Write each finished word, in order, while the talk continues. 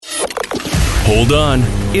Hold on.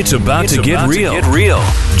 It's about to get real.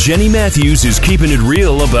 Jenny Matthews is keeping it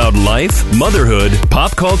real about life, motherhood,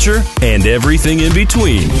 pop culture, and everything in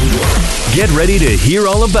between. Get ready to hear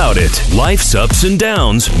all about it. Life's ups and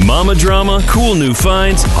downs, mama drama, cool new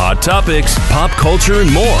finds, hot topics, pop culture,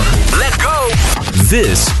 and more. Let go.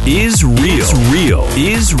 This is Real.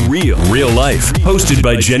 Real Life. Hosted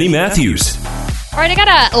by Jenny Matthews. All right, I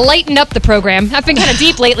gotta lighten up the program. I've been kind of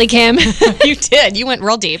deep lately, Kim. You did. You went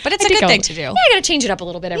real deep, but it's a good thing to do. Yeah, I gotta change it up a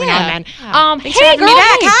little bit every now and then. Thanks for having me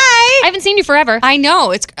back. Hi. I haven't seen you forever. I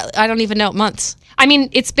know. I don't even know months. I mean,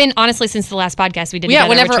 it's been honestly since the last podcast we did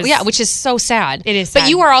together. Which is so sad. It is sad. But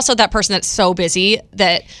you are also that person that's so busy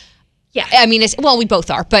that. Yeah, I mean, we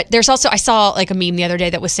both are. But there's also, I saw like a meme the other day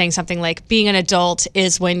that was saying something like, being an adult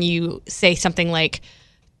is when you say something like,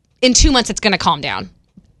 in 2 months it's going to calm down.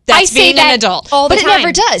 That's being an adult. All the time. But it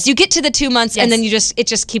never does. You get to the 2 months and then it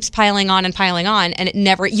just keeps piling on, and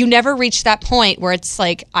you never reach that point where it's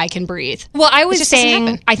like, I can breathe. Well, I was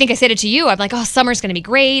saying, I think I said it to you. I'm like, oh, summer's going to be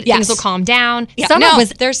great. Yes. Things will calm down. Yeah. Summer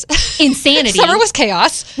there's insanity. Summer was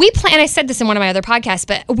chaos. I said this in one of my other podcasts,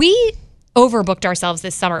 but we overbooked ourselves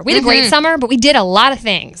this summer. We had a great summer, but we did a lot of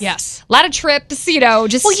things. Yes. A lot of trips, you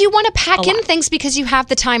want to pack in things because you have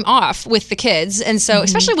the time off with the kids. And so,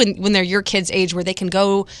 especially when they're your kids' age where they can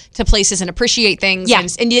go to places and appreciate things. Yeah.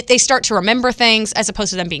 And yet they start to remember things as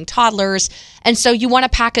opposed to them being toddlers. And so you want to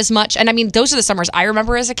pack as much. And I mean, those are the summers I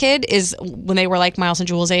remember as a kid, is when they were like Miles and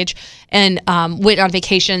Jules' age, and went on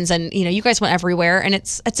vacations, and you guys went everywhere. And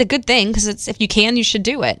it's a good thing, because if you can, you should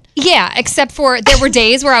do it. Yeah, except for there were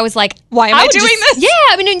days where I was like, why am I doing this? Yeah,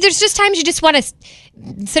 I mean, there's just times you just want to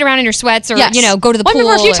sit around in your sweats or, go to the pool. I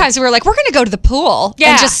remember a few times we were like, we're going to go to the pool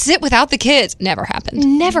and just sit without the kids. Never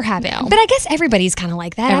happened. Never happened. No. But I guess everybody's kind of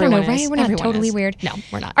like that. Everyone I don't know, right? We're not totally weird. No,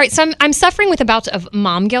 we're not. All right, so I'm suffering with a bout of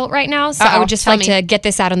mom guilt right now, so I would just like to get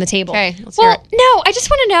this out on the table. Okay, let's hear it. No, I just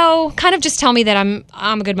want to know, kind of just tell me that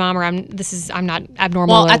I'm a good mom, or I'm not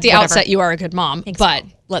abnormal. Well, at the outset, you are a good mom, Thanks, but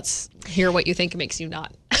let's hear what you think makes you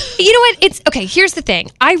not. You know what? It's okay. Here's the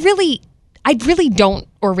thing. I rarely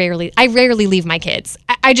leave my kids.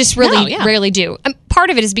 I just rarely do. Part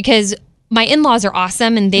of it is because my in-laws are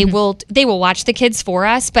awesome, and they will watch the kids for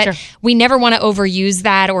us, but we never want to overuse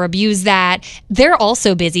that or abuse that. They're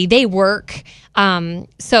also busy. They work.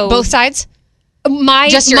 So both sides?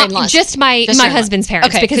 Just your in-laws? Just my husband's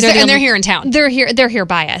parents. Okay, because they're here in town. They're here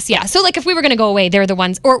by us. Yeah. So like if we were going to go away, they're the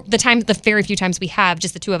ones, or the very few times we have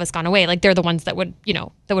just the two of us gone away, like they're the ones that would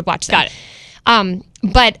watch them. Got it.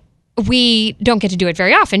 But we don't get to do it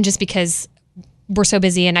very often, just because we're so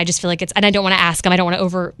busy, and I just feel like and I don't want to ask them. I don't want to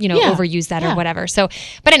overuse that or whatever. So,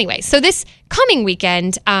 but anyway, so this coming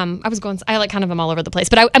weekend, I kind of am all over the place,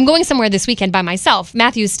 but I'm going somewhere this weekend by myself.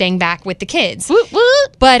 Matthew's staying back with the kids,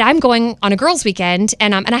 but I'm going on a girls' weekend,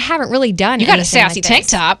 and I haven't really done. You got a sassy tank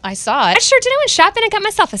top. I saw it. I sure did. I went shopping. I got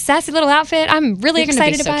myself a sassy little outfit. I'm really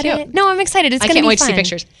excited about it. No, I'm excited. It's going to be fun. I can't wait to see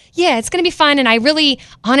pictures. Yeah, it's going to be fun, and I really,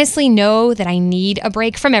 honestly know that I need a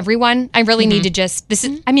break from everyone. I really need to just.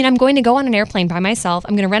 I'm going to go on an airplane by myself.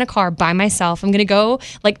 I'm going to rent a car by myself. I'm going to go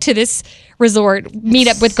to this resort, meet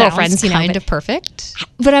up with girlfriends. Kind of perfect.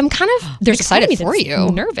 But I'm kind of there's excited for you.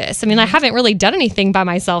 Nervous. I mean, I haven't really done anything by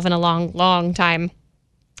myself in a long, long time.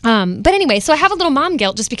 But anyway, so I have a little mom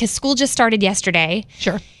guilt just because school just started yesterday.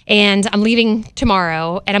 Sure. And I'm leaving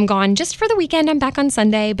tomorrow, and I'm gone just for the weekend. I'm back on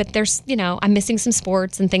Sunday, but there's, I'm missing some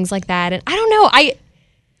sports and things like that. And I don't know.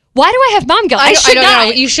 Why do I have mom guilt? I don't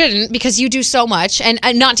know. You shouldn't, because you do so much, and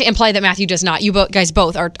not to imply that Matthew does not. You guys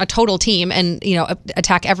both are a total team, and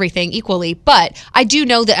attack everything equally. But I do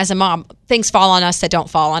know that as a mom, things fall on us that don't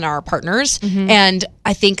fall on our partners, and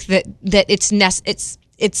I think that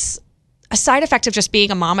it's a side effect of just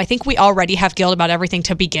being a mom. I think we already have guilt about everything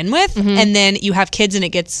to begin with, and then you have kids, and it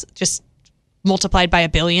gets just multiplied by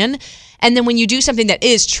 1 billion. And then when you do something that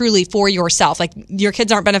is truly for yourself, like your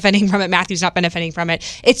kids aren't benefiting from it, Matthew's not benefiting from it,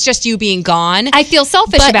 it's just you being gone. I feel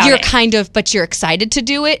selfish about it. But you're excited to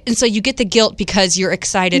do it. And so you get the guilt because you're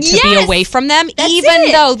excited to be away from them,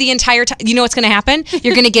 even though the entire time, you know what's going to happen?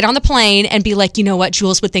 You're going to get on the plane and be like, you know what?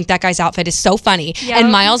 Jules would think that guy's outfit is so funny. Yep.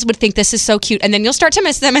 And Miles would think this is so cute. And then you'll start to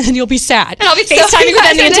miss them, and then you'll be sad. And I'll be FaceTiming with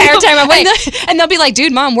them the entire time I'm away. And they'll be like,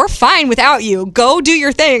 dude, Mom, we're fine without you. Go do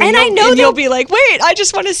your thing. And I know and you'll be like, wait, I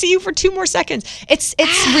just want to see you for 2 more seconds. It's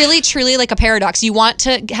really, truly like a paradox. You want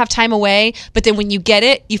to have time away, but then when you get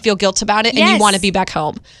it, you feel guilt about it, and you want to be back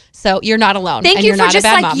home. So you're not alone. Thank and you you're for not just a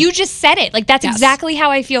bad like mom. you just said it. Like that's exactly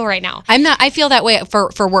how I feel right now. I feel that way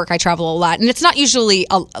for work. I travel a lot, and it's not usually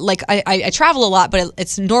like I travel a lot, but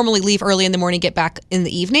it's normally leave early in the morning, get back in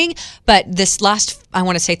the evening. But this last, I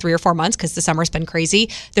want to say 3 or 4 months, because the summer's been crazy.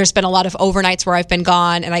 There's been a lot of overnights where I've been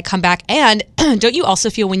gone, and I come back. And don't you also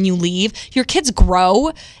feel when you leave, your kids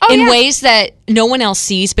grow in ways that no one else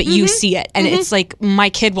sees, but you see it, and it's like my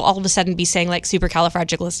kid will all of a sudden be saying like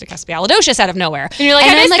supercalifragilisticexpialidocious out of nowhere, and you're like,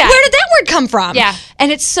 I'm like, where did that word come from? Yeah.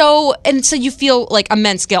 And it's so you feel like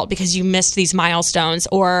immense guilt because you missed these milestones,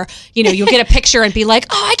 or you'll get a picture and be like,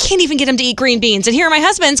 oh, I can't even get him to eat green beans, and here my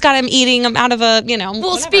husband's got him eating them out of a Well,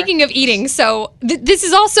 whatever. speaking of eating, so this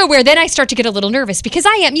is also where then I start to get a little nervous because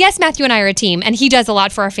Matthew and I are a team, and he does a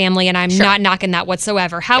lot for our family, and I'm not knocking that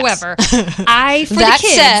whatsoever. However, That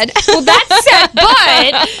said,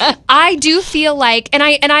 but I do feel like, and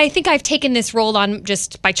I think I've taken this role on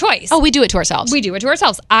just by choice. Oh, we do it to ourselves. We do it to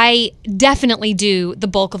ourselves. I definitely do the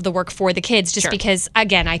bulk of the work for the kids just because,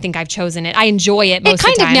 again, I think I've chosen it. I enjoy it most of the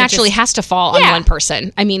time. It kind of naturally has to fall on one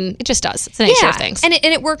person. I mean, it just does. It's the nature of things. And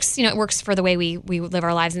it works, it works for the way we live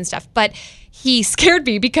our lives and stuff. But he scared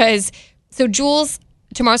me because, so Jules,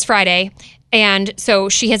 tomorrow's Friday, and so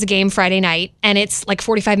she has a game Friday night, and it's like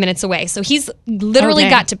 45 minutes away. So he's literally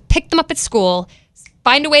got to pick them up at school,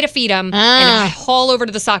 find a way to feed them, and haul over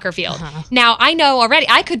to the soccer field. Now, I know already,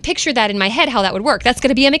 I could picture that in my head, how that would work. That's going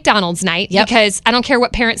to be a McDonald's night because I don't care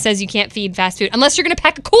what parent says you can't feed fast food, unless you're going to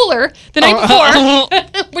pack a cooler the night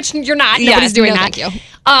before, which you're not. Nobody's doing that. Thank you.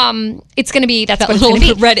 It's going to be, that's what it's little going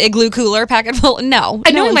to be. red igloo cooler packet full. No.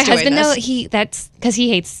 I know my husband, though, that's because he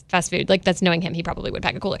hates fast food. Like, that's knowing him, he probably would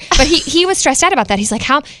pack a cooler. But he was stressed out about that. He's like,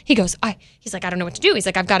 he's like, I don't know what to do. He's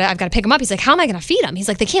like, I've got to pick him up. He's like, how am I going to feed him? He's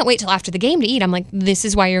like, they can't wait till after the game to eat. I'm like, this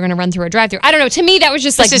is why you're going to run through a drive-thru. I don't know. To me, that was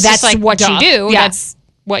just like, that's like what you do. Yeah. That's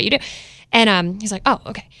what you do. And he's like, oh,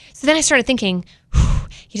 okay. So then I started thinking,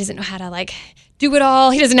 he doesn't know how to like do it all.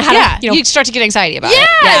 He doesn't know how to, you start to get anxiety about it.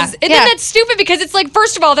 Yes. And then that's stupid because it's like,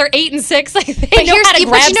 first of all, they're 8 and 6. Like they know how to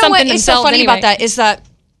grab something themselves. So funny anyway. about that is that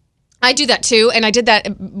I do that too, and I did that.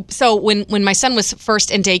 So when my son was first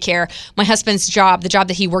in daycare, my husband's job, the job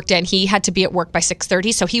that he worked in, he had to be at work by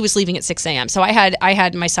 6:30, so he was leaving at 6 a.m. So I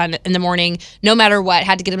had my son in the morning, no matter what,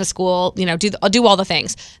 had to get him to school, do all the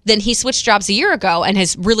things. Then he switched jobs a year ago and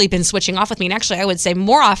has really been switching off with me. And actually, I would say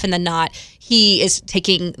more often than not, he is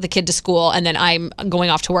taking the kid to school, and then I'm going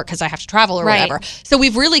off to work because I have to travel or whatever. So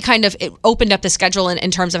we've really kind of opened up the schedule in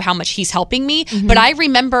terms of how much he's helping me. Mm-hmm. But I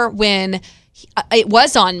remember when it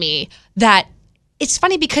was on me that it's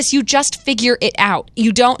funny because you just figure it out.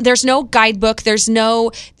 There's no guidebook.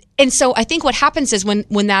 And so I think what happens is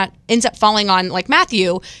when that ends up falling on like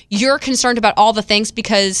Matthew, you're concerned about all the things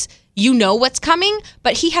because you know what's coming,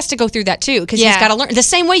 but he has to go through that too because he's got to learn the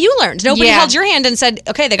same way you learned. Nobody held your hand and said,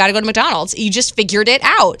 okay, they got to go to McDonald's. You just figured it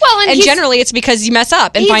out. Well, and generally it's because you mess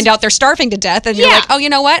up and find out they're starving to death and you're like, oh, you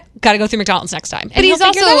know what? Got to go through McDonald's next time. But he's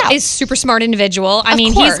also a super smart individual. I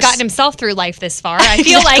mean, he's gotten himself through life this far. I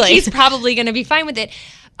feel like he's probably going to be fine with it.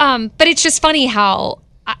 But it's just funny how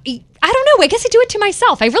I don't know. I guess I do it to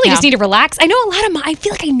myself. I really just need to relax. I know a lot of I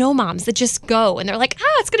feel like I know moms that just go and they're like,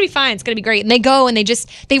 it's going to be fine. It's going to be great. And they go and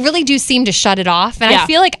they really do seem to shut it off. And I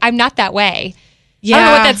feel like I'm not that way. Yeah. I don't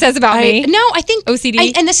know what that says about me. No, I think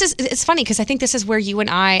OCD. And it's funny because I think this is where you and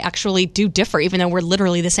I actually do differ, even though we're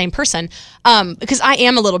literally the same person. Because I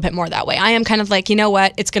am a little bit more that way. I am kind of like, you know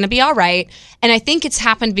what? It's going to be all right. And I think it's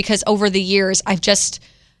happened because over the years,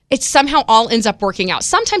 it somehow all ends up working out.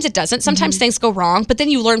 Sometimes it doesn't. Sometimes things go wrong, but then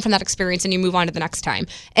you learn from that experience and you move on to the next time.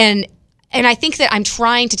 And I think that I'm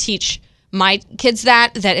trying to teach my kids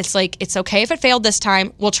that it's like, it's okay if it failed this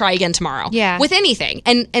time, we'll try again tomorrow. Yeah. With anything.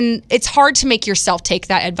 And it's hard to make yourself take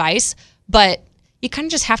that advice, but you kind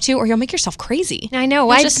of just have to, or you'll make yourself crazy. I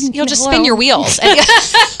know. You'll just spin your wheels.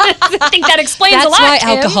 I think that explains a lot. That's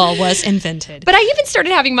why alcohol was invented. But I even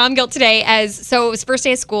started having mom guilt today so it was first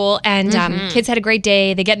day of school and kids had a great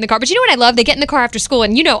day. They get in the car. But you know what I love? They get in the car after school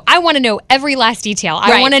and I want to know every last detail.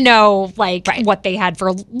 I want to know what they had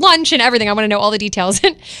for lunch and everything. I want to know all the details.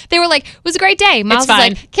 And they were like, it was a great day. Miles was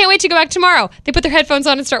like, can't wait to go back tomorrow. They put their headphones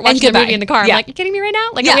on and start watching the movie in the car. I'm like, you kidding me right now?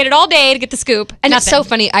 Like I waited all day to get the scoop. And it's so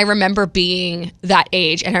funny. I remember being that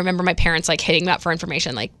age and I remember my parents like hitting me up for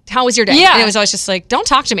information like, how was your day? And it was always just like, don't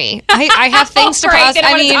talk to me. I have things to process.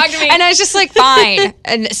 And I was just like, fine.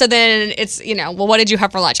 And so then it's, well, what did you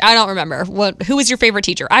have for lunch? I don't remember. Who was your favorite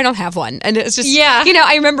teacher? I don't have one. And it's just,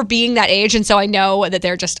 I remember being that age. And so I know that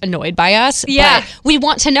they're just annoyed by us. Yeah. But we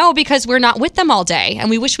want to know because we're not with them all day and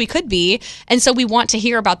we wish we could be. And so we want to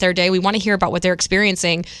hear about their day. We want to hear about what they're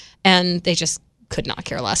experiencing. And they just could not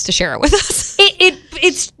care less to share it with us.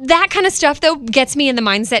 It's that kind of stuff, though, gets me in the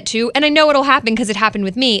mindset, too. And I know it'll happen because it happened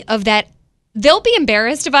with me, of that they'll be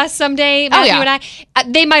embarrassed of us someday, Matthew and I.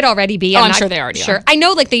 They might already be. I'm sure they already are. I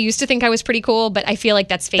know, like, they used to think I was pretty cool, but I feel like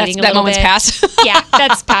that's fading a little bit. That moment's passed. Yeah,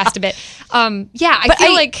 that's passed a bit. I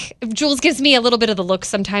feel like Jules gives me a little bit of the look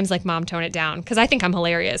sometimes, like, Mom, tone it down. Because I think I'm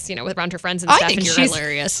hilarious, around her friends and stuff. I think you're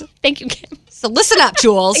hilarious. Thank you, Kim. So listen up,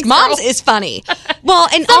 Jules. Thanks, Mom's girl. is funny. Well,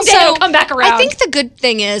 and Someday also, it'll come back around. I think the good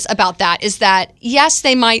thing is about that is that, yes,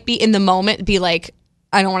 they might be in the moment, be like,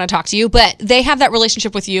 I don't want to talk to you, but they have that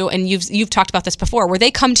relationship with you, and you've talked about this before, where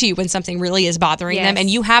they come to you when something really is bothering them, and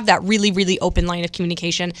you have that really, really open line of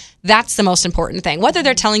communication. That's the most important thing. Whether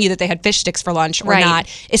they're telling you that they had fish sticks for lunch or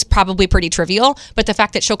not is probably pretty trivial, but the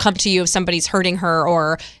fact that she'll come to you if somebody's hurting her,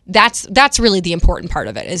 or that's really the important part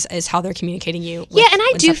of it, is how they're communicating you. And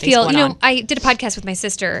I do feel, I did a podcast with my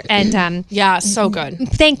sister, and yeah, so good.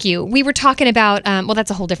 Thank you. We were talking about, well,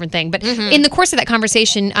 that's a whole different thing, but in the course of that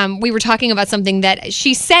conversation, we were talking about something that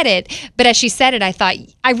she said it, but as she said it, I thought,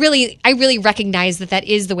 I really recognize that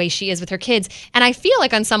is the way she is with her kids. And I feel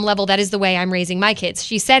like on some level, that is the way I'm raising my kids.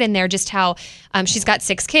 She said in there just how she's got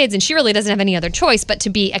 6 kids and she really doesn't have any other choice but to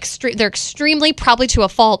be they're extremely, probably to a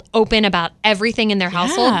fault, open about everything in their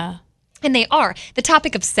household. Yeah. And they are. The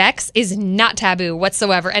topic of sex is not taboo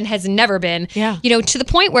whatsoever and has never been. Yeah. To the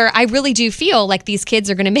point where I really do feel like these kids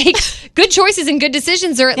are going to make good choices and good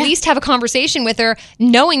decisions, or at least have a conversation with her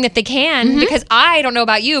knowing that they can. Because I don't know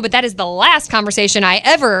about you, but that is the last conversation I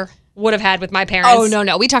ever would have had with my parents. Oh,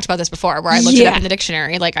 no. We talked about this before where I looked it up in the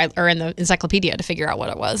dictionary, or in the encyclopedia to figure out what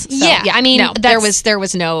it was. So, I mean, no, there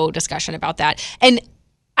was no discussion about that. And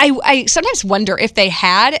I sometimes wonder if they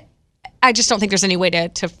had. I just don't think there's any way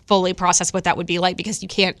to fully process what that would be like, because you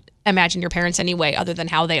can't imagine your parents any way other than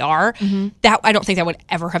how they are. That I don't think that would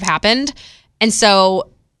ever have happened. And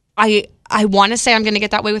so I want to say I'm going to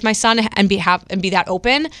get that way with my son and be that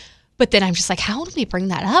open. But then I'm just like, how do we bring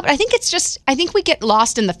that up? I think we get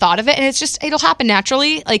lost in the thought of it, and it'll happen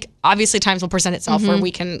naturally. Like, obviously times will present itself where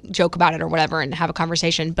we can joke about it or whatever and have a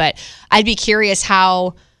conversation. But I'd be curious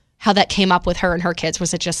how that came up with her and her kids.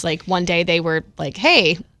 Was it just like one day they were like,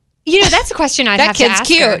 hey, that's a question I'd have to ask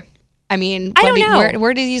cute. her. I mean, I don't know.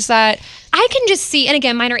 Where did you use that? I can just see, and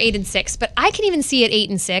again, mine are 8 and 6, but I can even see at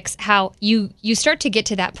 8 and 6 how you start to get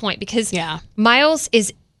to that point, because Miles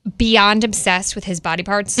is beyond obsessed with his body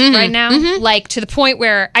parts right now, like to the point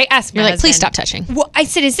where I asked my husband, please stop touching. Well, I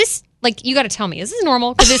said, is this, like, you got to tell me, is this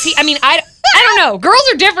normal? Because is he? I mean, I don't know. Girls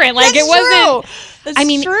are different. Like, That's it wasn't. True. I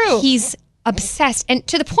mean, true. He's obsessed, and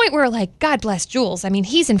to the point where, like, God bless Jules. I mean,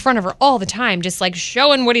 he's in front of her all the time, just like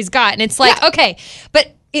showing what he's got, and it's like, okay,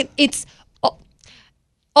 but it's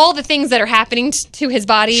all the things that are happening to his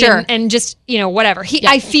body, and just whatever.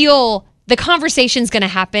 I feel the conversation's going to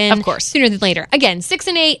happen, of course, sooner than later. Again, 6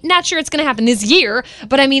 and 8, not sure it's going to happen this year,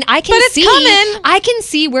 but I mean, I can see, coming. I can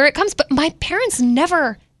see where it comes. But my parents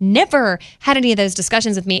never had any of those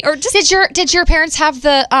discussions with me. Or just did your parents have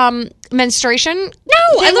the menstruation?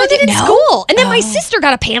 No, I learned it in school. And then my sister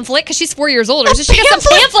got a pamphlet because she's 4 years older. So she got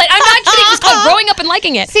some pamphlet. I'm not kidding. It was called Growing Up and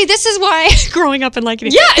Liking It. See, this is why growing up and liking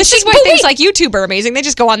it. Yeah, this is why things like YouTube are amazing. They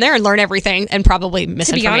just go on there and learn everything and probably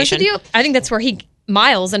misinformation. To be honest with you, I think that's where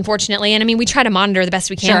Miles, unfortunately, and I mean, we try to monitor the best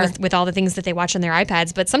we can with all the things that they watch on their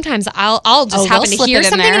iPads, but sometimes I'll just happen to hear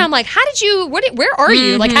something and I'm like, how did you, where are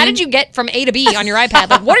you? Like, how did you get from A to B on your iPad?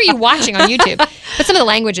 Like, what are you watching on YouTube? But some of the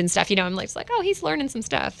language and stuff, I'm like, oh, he's learning some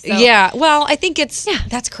stuff. So. Yeah, well, I think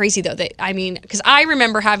that's crazy though. Because I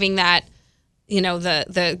remember having that,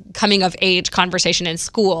 the coming of age conversation in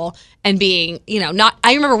school and being,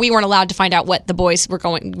 I remember we weren't allowed to find out what the boys were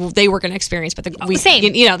going to experience, but they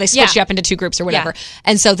switched you up into 2 groups or whatever. Yeah.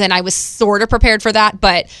 And so then I was sort of prepared for that,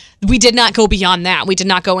 but we did not go beyond that. We did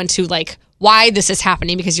not go into like why this is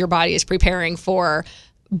happening, because your body is preparing for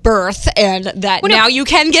birth and that now you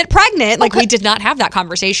can get pregnant. Like, we did not have that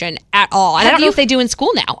conversation at all. And I don't know if they do in school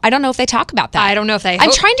now. I don't know if they talk about that. I don't know if they...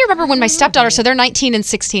 I'm trying to remember when my stepdaughter, so they're 19 and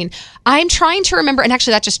 16. I'm trying to remember, and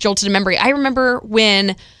actually that just jolted a memory. I remember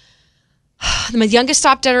when my youngest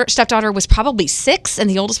stepdaughter was probably 6 and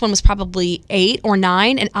the oldest one was probably 8 or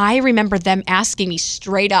 9. And I remember them asking me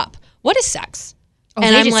straight up, what is sex? Oh,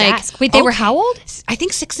 and I'm like, asked. Wait, they were how old? I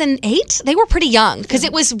think 6 and 8. They were pretty young because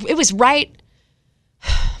it was right...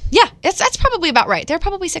 Yeah, that's probably about right. They're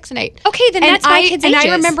probably 6 and 8. Okay, then that's my kids' ages.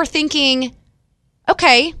 And I remember thinking,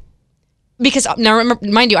 okay, because now remember,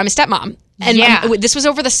 mind you, I'm a stepmom, and this was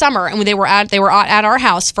over the summer, and they were at our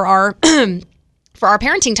house for our for our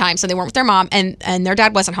parenting time, so they weren't with their mom, and their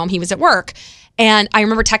dad wasn't home; he was at work. And I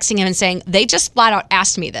remember texting him and saying, they just flat out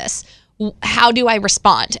asked me this. how do I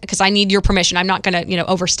respond? Because I need your permission. I'm not going to,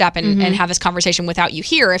 overstep and have this conversation without you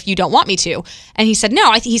here if you don't want me to. And he said,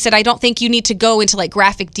 no, he said, I don't think you need to go into like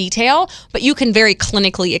graphic detail, but you can very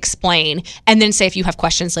clinically explain and then say, if you have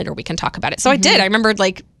questions later, we can talk about it. So I did. I remembered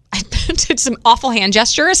like I did some awful hand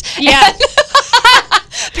gestures. Yeah.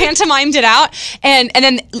 Pantomimed it out, and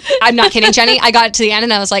then I'm not kidding, Jenny. I got it to the end,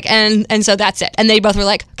 and I was like, and so that's it. And they both were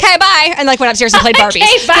like, okay, bye, and like went upstairs and played Barbies.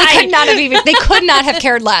 Okay, bye. They could not have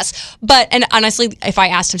cared less. And honestly, if I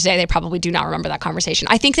asked them today, they probably do not remember that conversation.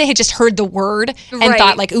 I think they had just heard the word and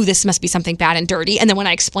thought like, ooh, this must be something bad and dirty. And then when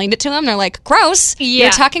I explained it to them, they're like, gross. Yeah.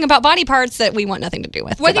 You're talking about body parts that we want nothing to do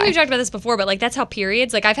with. Well, I think we've talked about this before, but like that's how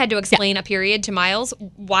periods. Like I've had to explain a period to Miles.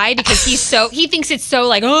 Why? Because he thinks it's so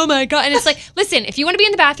like, oh my God, and it's like, listen, if you want to be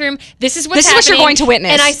in the bathroom, this is what's happening. This is what you're going to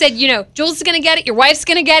witness. And I said, Jules is going to get it. Your wife's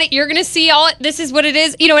going to get it. You're going to see all it. This is what it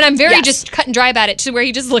is. And I'm very just cut and dry about it to where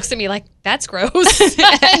he just looks at me like, that's gross.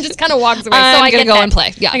 And just kind of walks away. I'm going to go and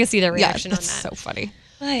play. Yeah. I can see their reaction on that. So funny.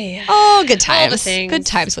 Ay, oh, good times. All the things. Good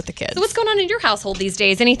times with the kids. So what's going on in your household these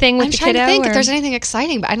days? Anything with I'm the trying kiddo? to think if there's anything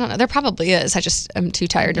exciting, but I don't know. There probably is. I'm too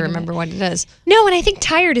tired to remember what it is. No, and I think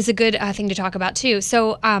tired is a good thing to talk about too.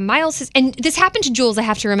 So Miles is, and this happened to Jules, I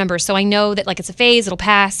have to remember. So I know that like it's a phase, it'll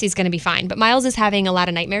pass, he's going to be fine. But Miles is having a lot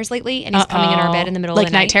of nightmares lately, and he's coming in our bed in the middle of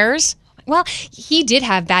the night. Like night terrors? Well, he did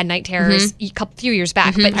have bad night terrors a few years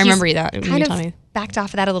back, but I remember that. Kind of backed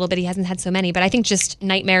off of that a little bit. He hasn't had so many, but I think just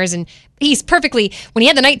nightmares, and he's perfectly, when he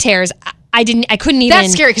had the night terrors, I couldn't even.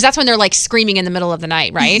 That's scary because that's when they're like screaming in the middle of the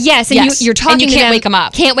night, right? Yes, and you're talking and you to can't them, wake them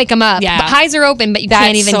up. Can't wake them up. Yeah. The eyes are open, but you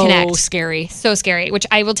can't even connect. Scary. So scary, which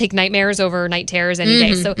I will take nightmares over night terrors any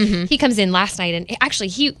day. So he comes in last night, and actually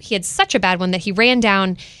he had such a bad one that he ran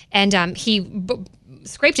down and he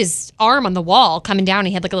scraped his arm on the wall coming down.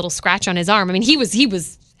 He had like a little scratch on his arm. I mean, he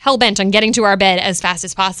was hell-bent on getting to our bed as fast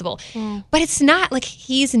as possible. But it's not like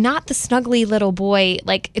he's not the snuggly little boy.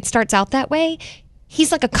 Like it starts out that way.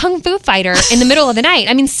 He's like a kung fu fighter in the middle of the night.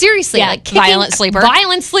 I mean, seriously, like kicking, violent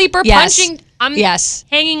sleeper, punching. I'm yes.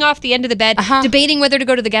 hanging off the end of the bed, debating whether to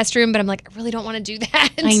go to the guest room, but I'm like, I really don't want to do that.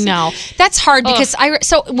 I know. That's hard because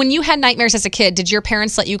so when you had nightmares as a kid, did your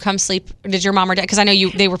parents let you come sleep? Did your mom or dad? Because I know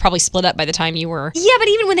they were probably split up by the time you were. Yeah, but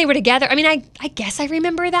even when they were together, I mean, I guess I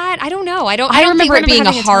remember that. I don't know. I remember it being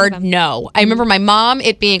a hard no. I remember my mom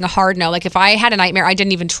it being a hard no. Like if I had a nightmare, I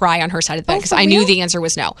didn't even try on her side of the bed because I knew the answer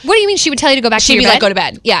was no. What do you mean? She would tell you to go back to your bed? She'd be like, go to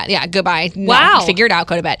bed. Yeah, goodbye. Wow. No, figure it out,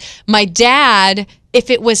 go to bed. My dad, if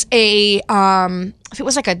it was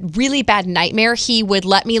like a really bad nightmare, he would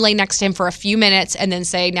let me lay next to him for a few minutes and then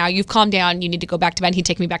say, now you've calmed down, you need to go back to bed. He'd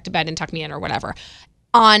take me back to bed and tuck me in or whatever.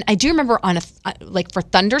 I do remember like for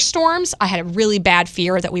thunderstorms, I had a really bad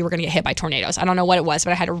fear that we were going to get hit by tornadoes. I don't know what it was,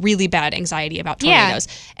 but I had a really bad anxiety about tornadoes.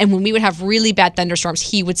 Yeah. And when we would have really bad thunderstorms,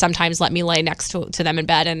 he would sometimes let me lay next to them in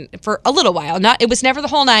bed, and for a little while. It was never the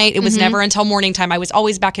whole night. It was never until morning time. I was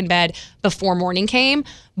always back in bed before morning came.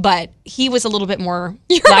 But he was a little bit more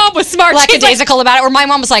mom was smart. Lackadaisical about it. Or my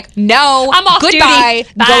mom was like, no, I'm off goodbye,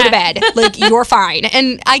 duty. Go to bed. Like, you're fine.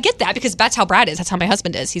 And I get that because that's how Brad is. That's how my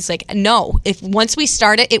husband is. He's like, no, if once we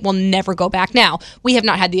start it, it will never go back. Now, we have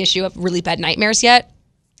not had the issue of really bad nightmares yet,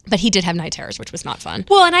 but he did have night terrors, which was not fun.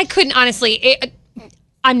 Well, and I couldn't honestly...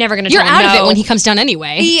 I'm never going to tell him no. You're out of it when he comes down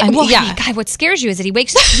anyway. God, what scares you is that he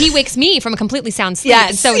wakes me from a completely sound sleep. Yes.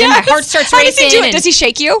 And so then my heart starts racing. How does he do it? Does he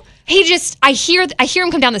shake you? I hear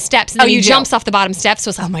him come down the steps, and then he jumps off the bottom steps, so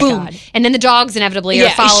it's like, boom. God. And then the dogs inevitably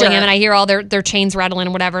are following him, and I hear all their chains rattling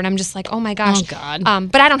and whatever, and I'm just like, oh my gosh. Oh,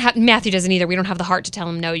 God. But I don't have, Matthew doesn't either. We don't have the heart to tell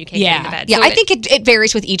him, no, you can't get in the bed. Yeah, so I think it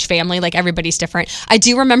varies with each family. Like, everybody's different. I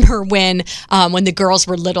do remember when the girls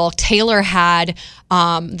were little, Taylor had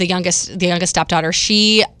the youngest stepdaughter.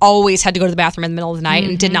 She always had to go to the bathroom in the middle of the night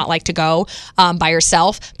and did not like to go by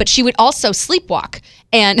herself, but she would also sleepwalk.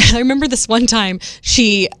 And I remember this one time,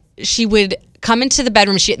 she would come into the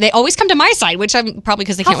bedroom. They always come to my side, which I'm probably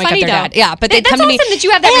because they can't wake up their dad. Yeah, but they come to me. That's awesome that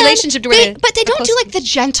you have that relationship. But they don't do like the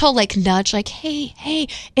gentle like nudge, like hey.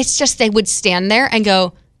 It's just they would stand there and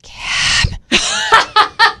go, Cam,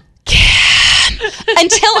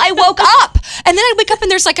 until I woke up. And then I'd wake up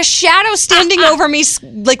and there's like a shadow standing over me,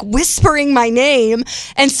 like whispering my name.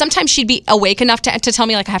 And sometimes she'd be awake enough to tell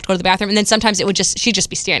me like I have to go to the bathroom. And then sometimes she'd just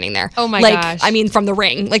be standing there. Oh my gosh. Like, I mean, from the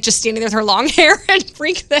ring, like just standing there with her long hair and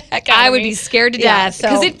freak the heck out of me. I would be scared to death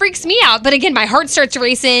because it freaks me out. But again, my heart starts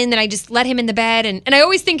racing. Then I just let him in the bed. And I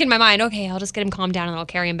always think in my mind, okay, I'll just get him calmed down and I'll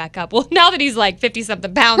carry him back up. Well, now that he's like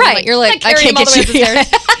 50-something pounds. Right. You're like, I can't get you.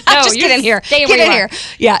 No, just get in here. Get in here.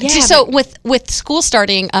 Yeah. So with school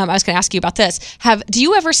starting, I was going to ask you about this. this. Do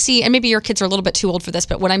you ever see, and maybe your kids are a little bit too old for this,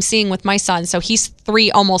 but what I'm seeing with my son, so he's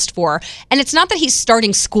 3, almost 4, and it's not that he's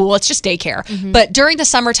starting school, it's just daycare. Mm-hmm. But during the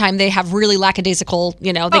summertime, they have really lackadaisical,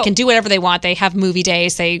 they can do whatever they want. They have movie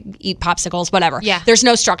days, they eat popsicles, whatever. Yeah. There's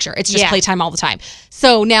no structure. It's just playtime all the time.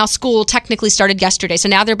 So now school technically started yesterday. So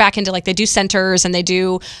now they're back into like, they do centers and they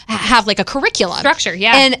do have like a curriculum. Structure,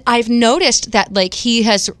 yeah. And I've noticed that like he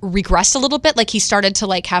has regressed a little bit. Like he started to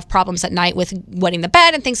like have problems at night with wetting the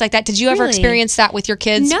bed and things like that. Did you ever experience that with your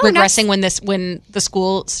kids? No, regressing when the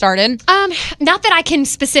school started? Not that I can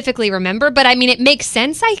specifically remember, but I mean, it makes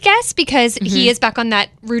sense, I guess, because he is back on that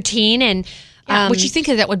routine and which you think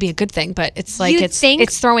that would be a good thing, but it's like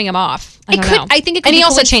it's throwing him off. I don't know. I think it could and be he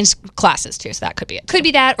also changed classes too, so that could be it. Could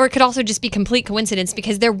be that, or it could also just be complete coincidence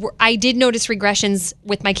because I did notice regressions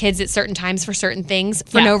with my kids at certain times for certain things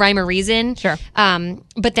for no rhyme or reason. Sure.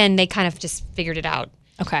 But then they kind of just figured it out.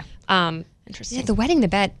 Okay. Interesting. Yeah, the wetting the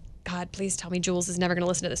bed. God, please tell me Jules is never going to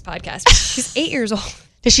listen to this podcast. She's 8 years old.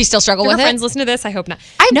 Does she still struggle Do with her it? friends listen to this? I hope not.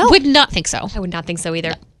 I would not think so. I would not think so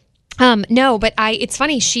either. No, but it's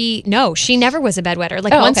funny. She never was a bedwetter.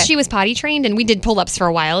 Like once she was potty trained and we did pull-ups for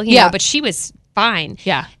a while, you know, but she was fine.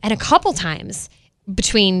 Yeah. And a couple times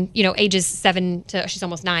between, ages 7 to, she's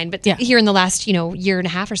almost 9, but here in the last, year and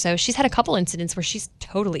a half or so, she's had a couple incidents where she's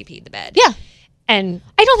totally peed the bed. Yeah. And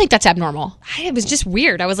I don't think that's abnormal. It was just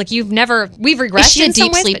weird. I was like, we've regressed. Is she a in some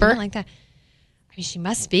deep ways, sleeper? but not like that. I mean, she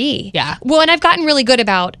must be. Yeah. Well, and I've gotten really good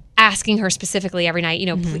about asking her specifically every night,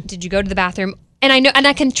 did you go to the bathroom? And I know, and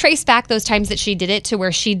I can trace back those times that she did it to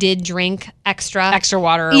where she did drink extra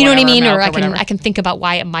water, or you know what I mean? Or I can think about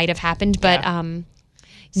why it might have happened, but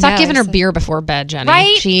stop giving her beer before bed, Jenny.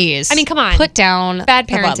 Right? Jeez. I mean, come on. Put down bad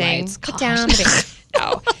the Bud parenting. Lights. Put down the beer.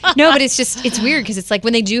 No, but it's weird because it's like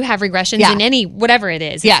when they do have regressions in any whatever it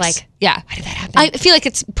is. It's like, why did that happen? I feel like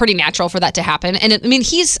it's pretty natural for that to happen, and I mean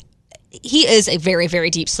he is a very, very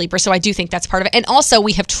deep sleeper, so I do think that's part of it. And also,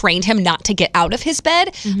 we have trained him not to get out of his bed.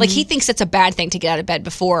 Mm-hmm. Like, he thinks it's a bad thing to get out of bed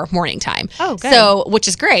before morning time. Oh, good. So, which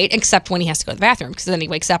is great, except when he has to go to the bathroom, because then he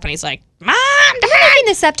wakes up and he's like, Mom, I'm looking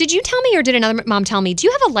this up. Did you tell me, or did another mom tell me? Do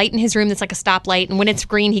you have a light in his room that's like a stoplight, and when it's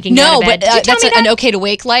green, he can get out of bed? No, but that's an okay to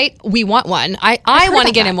wake light. We want one. I want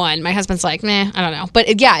to get him one. My husband's like, meh, I don't know. But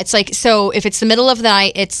it's like, so if it's the middle of the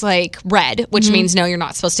night, it's like red, which means no, you're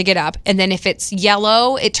not supposed to get up. And then if it's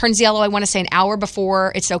yellow, it turns yellow, I want to say an hour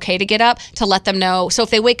before it's okay to get up, to let them know. So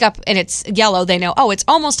if they wake up and it's yellow, they know, it's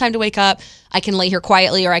almost time to wake up. I can lay here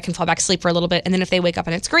quietly, or I can fall back asleep for a little bit. And then if they wake up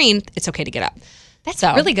and it's green, it's okay to get up. That's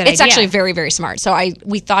a really good It's idea. actually very, very smart. So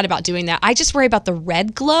we thought about doing that. I just worry about the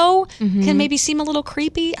red glow. Can maybe seem a little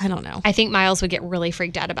creepy. I don't know. I think Miles would get really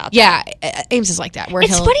freaked out about that. Yeah, Ames is like that. Where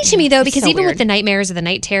it's funny to me though, because so even weird. with the nightmares or the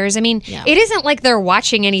night terrors, I mean, it isn't like they're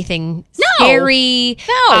watching anything scary.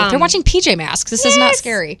 No, they're watching PJ Masks. This is not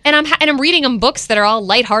scary. And I'm reading them books that are all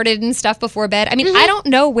lighthearted and stuff before bed. I mean, I don't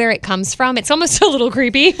know where it comes from. It's almost a little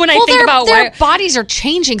creepy when I think about their bodies are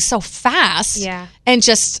changing so fast. Yeah. And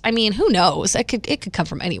just, I mean, who knows? It could come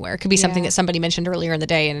from anywhere. It could be something that somebody mentioned earlier in the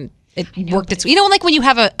day and it worked its way. Like when you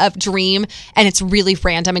have a dream and it's really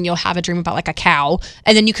random and you'll have a dream about like a cow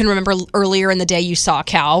and then you can remember earlier in the day you saw a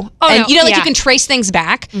cow. And you can trace things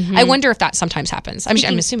back. I wonder if that sometimes happens. I'm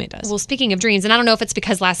assuming it does. Well, speaking of dreams, and I don't know if it's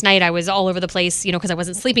because last night I was all over the place, because I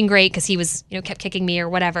wasn't sleeping great because he was, kept kicking me or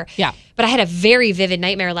whatever. Yeah. But I had a very vivid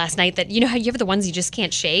nightmare last night that, how you have the ones you just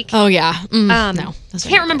can't shake. Oh, yeah. No.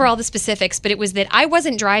 Can't remember all the specifics, but it was that I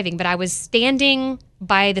wasn't driving, but I was standing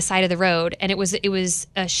by the side of the road and it was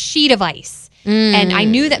a sheet of ice. And I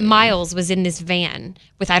knew that Miles was in this van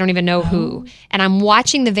with I don't even know who. And I'm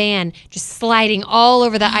watching the van just sliding all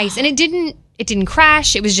over the ice. And it didn't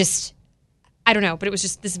crash. It was just, I don't know, but it was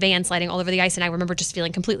just this van sliding all over the ice. And I remember just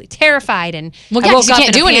feeling completely terrified. And I woke up, you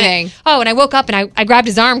can't do anything. And I woke up and I grabbed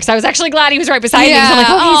his arm because I was actually glad he was right beside me. So I'm like,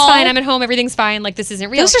 he's fine. I'm at home. Everything's fine. Like, this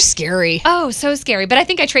isn't real. Those are scary. Oh, so scary. But I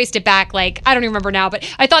think I traced it back. Like, I don't even remember now, but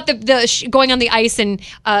I thought the going on the ice and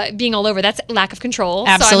being all over, that's lack of control.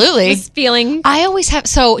 Absolutely. So I was feeling. I always have.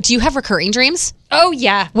 So do you have recurring dreams? Oh,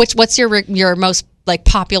 yeah. What's your most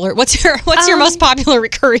popular? What's your most popular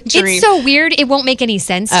recurring dream? It's so weird. It won't make any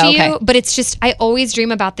sense to you, but it's just, I always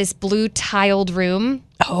dream about this blue tiled room.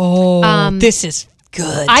 Oh, this is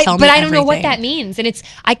good. I don't know what that means. And it's,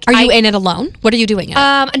 Are you in it alone? What are you doing in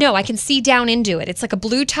it? No, I can see down into it. It's like a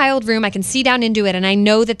blue tiled room. I can see down into it, and I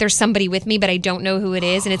know that there's somebody with me, but I don't know who it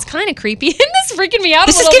is, and it's kind of creepy. And this is freaking me out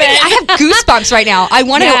a little bit. I have goosebumps right now. I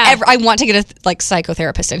want to know. I want to get a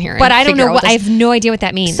psychotherapist in here, but I don't know what. I have no idea what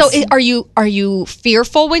that means. So, are you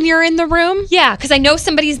fearful when you're in the room? Yeah, because I know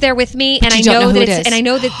somebody's there with me, and I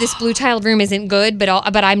know that this blue tiled room isn't good, but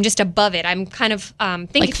I'm just above it. I'm kind of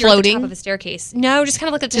think if you're at the top of a staircase. No, No, just kind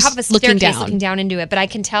of like at the top of a staircase, looking down into it. But I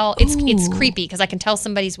can tell it's creepy because I can tell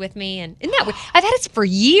somebody's with me, and isn't that weird? I've had it for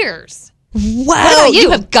years. Wow, what about you?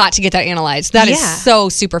 You have got to get that analyzed. That is so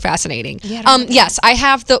super fascinating. Yes, I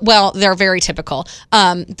have they're very typical.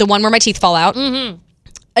 The one where my teeth fall out. Mm-hmm.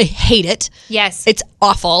 I hate it. Yes. It's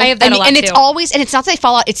awful. I have that a lot, and it's always, and it's not that they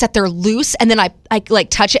fall out, it's that they're loose, and then I like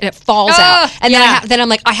touch it and it falls out. And then I'm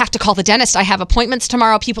like, I have to call the dentist. I have appointments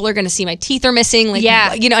tomorrow. People are going to see my teeth are missing. Like,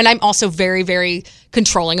 you know, and I'm also very, very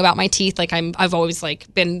controlling about my teeth. Like I've always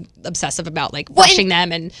like been obsessive about like brushing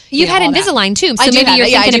them, and you had Invisalign too, so maybe you're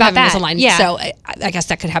thinking about that. Invisalign, so I guess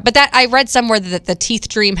that could happen. But that I read somewhere that the teeth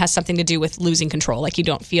dream has something to do with losing control, like you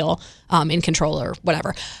don't feel in control or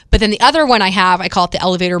whatever. But then the other one I call it the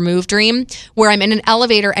elevator move dream, where I'm in an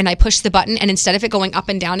elevator and I push the button, and instead of it going up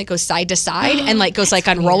and down, it goes side to side and like goes like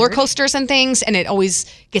on roller coasters and things, and it always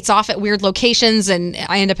gets off at weird locations, and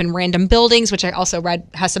I end up in random buildings, which I also read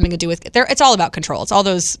has something to do with it's all about control. It's all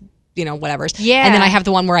those, you know, whatevers. Yeah. And then I have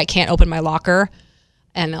the one where I can't open my locker,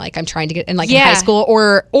 and like I'm trying to get in like in high school,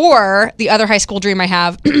 or the other high school dream I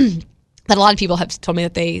have that a lot of people have told me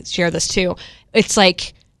that they share this too. It's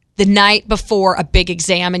like the night before a big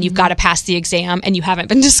exam, and you've got to pass the exam, and you haven't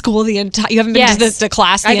been to school you haven't been to the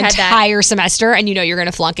class the entire semester, and you know you're going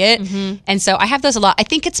to flunk it. Mm-hmm. And so I have those a lot. I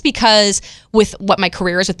think it's because with what my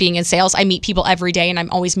career is, with being in sales, I meet people every day, and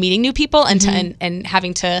I'm always meeting new people, and and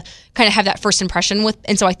having to kind of have that first impression with.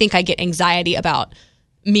 And so I think I get anxiety about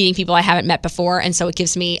meeting people I haven't met before, and so it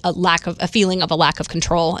gives me a feeling of a lack of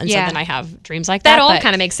control, and so then I have dreams like that. That all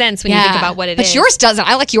kind of makes sense when you think about what it is. But yours doesn't.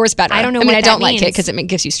 I like yours better. I don't know. I don't like it because it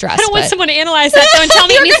gives you stress. I don't want someone to analyze that though and tell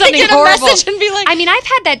me it means something horrible. And be like, I mean, I've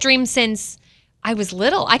had that dream since I was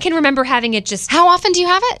little. I can remember having it just. How often do you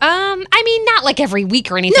have it? I mean, not like every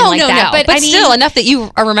week or anything like that. But I mean, still enough that you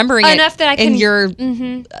are remembering enough that I can, in your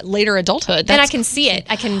later adulthood. Then I can see it.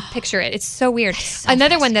 I can picture it. It's so weird.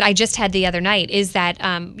 Another one that I just had the other night is that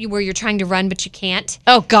where you're trying to run but you can't.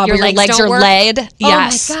 Oh God, your legs are laid.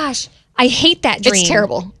 Yes. Oh my gosh. I hate that dream. It's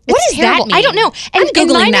terrible. What does that mean? I don't know. And I'm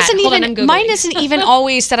Googling that. Mine isn't even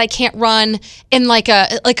always that I can't run in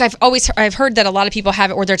I've heard that a lot of people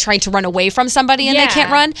have it where they're trying to run away from somebody and they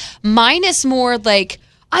can't run. Mine is more like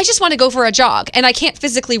I just want to go for a jog, and I can't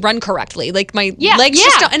physically run correctly. Like my legs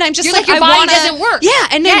just don't, and I'm just like your body doesn't work. Yeah,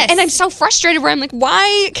 and I'm so frustrated where I'm like,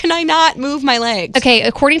 why can I not move my legs? Okay,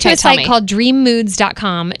 according to a site called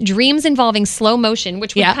dreammoods.com, dreams involving slow motion,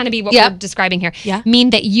 which would kind of be what we're describing here,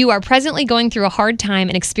 mean that you are presently going through a hard time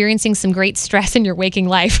and experiencing some great stress in your waking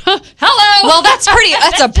life. Hello. Well, that's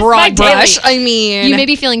a broad brush. I mean, you may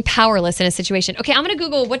be feeling powerless in a situation. Okay, I'm going to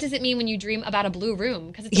Google what does it mean when you dream about a blue room,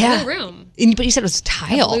 because it's a blue room. But you said it was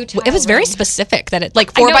tile. It was very specific that it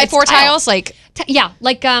like 4x4 tiles, like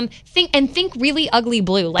think really ugly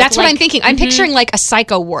blue. That's what I'm thinking. I'm picturing like a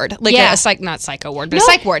psycho ward, like a psych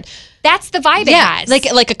ward. That's the vibe it has.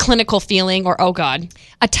 Like a clinical feeling, or oh God,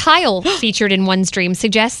 a tile featured in one's dream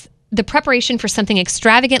suggests the preparation for something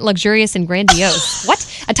extravagant, luxurious, and grandiose.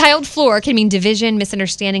 What? A tiled floor can mean division,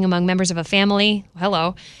 misunderstanding among members of a family.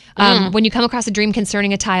 Hello. When you come across a dream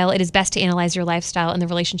concerning a tile, it is best to analyze your lifestyle and the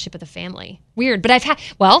relationship of the family. Weird, but I've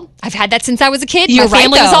had that since I was a kid. My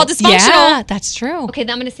family was all dysfunctional. Yeah, that's true. Okay,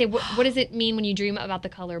 then I'm going to say, what does it mean when you dream about the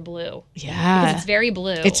color blue? Yeah. Because it's very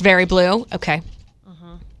blue. It's very blue. Okay.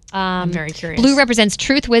 I'm very curious. Blue represents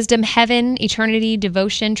truth, wisdom, heaven, eternity,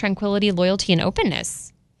 devotion, tranquility, loyalty, and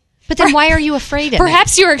openness. But then why are you afraid of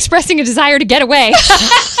Perhaps you're expressing a desire to get away.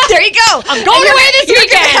 There you go. I'm going away this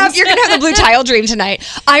weekend. You're going to have the blue tile dream tonight.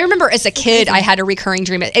 I remember as a kid, I had a recurring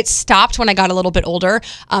dream. It stopped when I got a little bit older.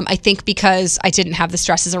 I think because I didn't have the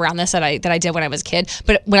stresses around this that I did when I was a kid.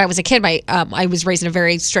 But when I was a kid, I was raised in a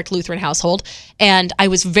very strict Lutheran household. And I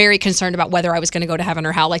was very concerned about whether I was going to go to heaven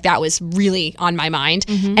or hell. Like that was really on my mind.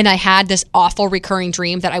 Mm-hmm. And I had this awful recurring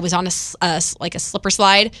dream that I was on a slipper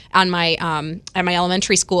slide on my at my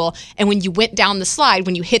elementary school. And when you went down the slide,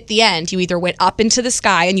 when you hit the end, you either went up into the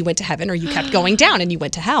sky and you went to heaven, or you kept going down and you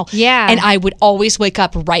went to hell. Yeah. And I would always wake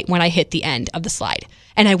up right when I hit the end of the slide.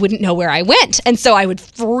 And I wouldn't know where I went. And so I would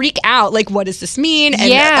freak out, like, what does this mean?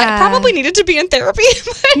 And I probably needed to be in therapy.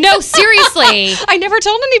 No, seriously. I never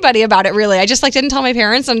told anybody about it, really. I just didn't tell my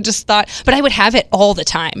parents and just thought, but I would have it all the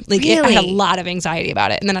time. Like, I had a lot of anxiety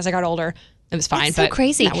about it. And then as I got older, it was fine. That's so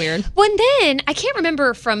crazy. Not weird. Well, and then I can't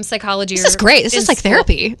remember from psychology. This is great. This is like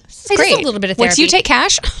therapy. This is great. A little bit of therapy. Once you take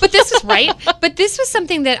cash. But this was right. But this was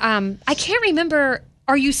something that I can't remember.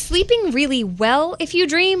 Are you sleeping really well if you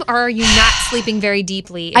dream, or are you not sleeping very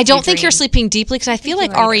deeply? I don't think you're sleeping deeply, because I feel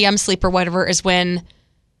like REM sleep or whatever is when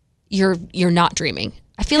you're not dreaming.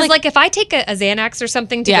 I feel like if I take a Xanax or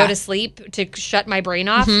something to go to sleep to shut my brain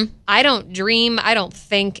off, I don't dream. I don't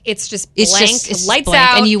think. It's just blank. It's lights blank,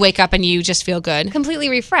 out, and you wake up and you just feel good, completely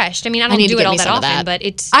refreshed. I mean, I don't do it all that often, but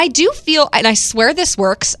it's. I do feel, and I swear this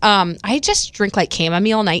works. I just drink like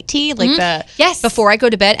chamomile night tea, like before I go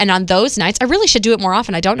to bed, and on those nights, I really should do it more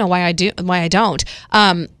often. I don't know why I don't.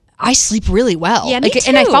 I sleep really well. Yeah, me too.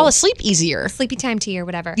 And I fall asleep easier. Sleepy time tea or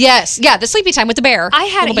whatever. Yes. Yeah, the sleepy time with the bear. I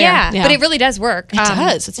had it, but it really does work. It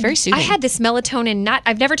does. It's very soothing. I had this melatonin,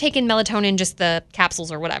 I've never taken melatonin, just the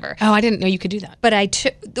capsules or whatever. Oh, I didn't know you could do that. But I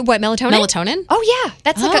took, what, melatonin? Melatonin? Oh, yeah.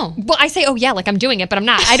 That's I say, oh, yeah, like I'm doing it, but I'm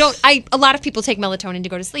not. A lot of people take melatonin to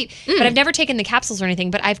go to sleep, but I've never taken the capsules or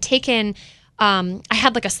anything, but I've taken... I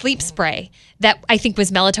had like a sleep spray that I think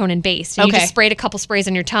was melatonin based. And you just sprayed a couple sprays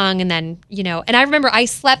on your tongue and then, and I remember I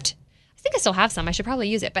slept... I think I still have some. I should probably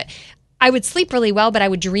use it. But I would sleep really well, but I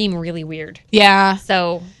would dream really weird. Yeah.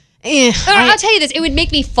 So I'll tell you this. It would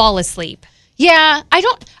make me fall asleep. Yeah.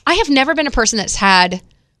 I have never been a person that's had,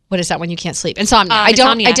 what is that when you can't sleep? Insomnia.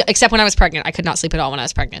 Insomnia. Except when I was pregnant. I could not sleep at all when I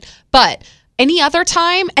was pregnant. But any other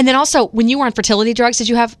time, and then also when you were on fertility drugs, did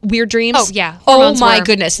you have weird dreams? Oh, yeah. Oh, my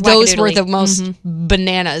goodness. Those were the most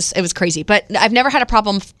bananas. It was crazy. But I've never had a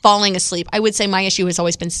problem falling asleep. I would say my issue has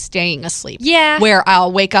always been staying asleep. Yeah. Where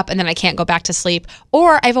I'll wake up and then I can't go back to sleep.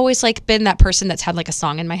 Or I've always been that person that's had like a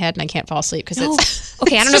song in my head and I can't fall asleep because it's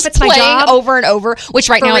okay. I don't know if just it's my job over and over. Which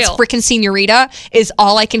right now it's freaking Senorita is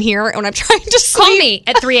all I can hear when I'm trying to sleep. Call me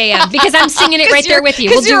at 3 a.m. because I'm singing it right there with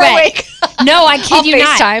you. We'll do it. No, I kid you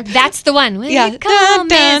not. FaceTime. That's the one. Yeah. Yes.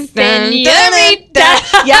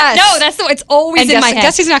 No, that's the one. It's always in my head.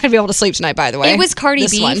 Guess he's not going to be able to sleep tonight, by the way. It was Cardi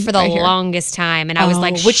B for the longest time. And I was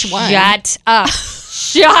like, which one? Shut up.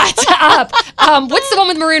 Shut up. What's the one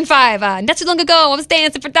with Maroon 5? Not too long ago, I was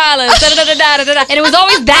dancing for dollars. And it was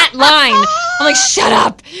always that line. I'm like, shut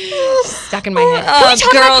up. Stuck in my head. Can we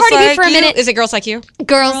talk about Cardi B for a minute? Is it Girls Like You?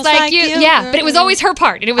 Girls Like You. Yeah, but it was always her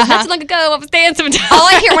part. And it was not too long ago, I was dancing for dollars. All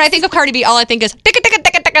I hear when I think of Cardi B, all I think is because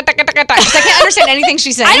I can't understand anything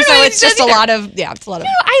she's saying. So it's just a lot of.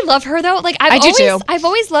 I love her though. Like I do too. I've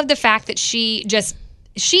always loved the fact that she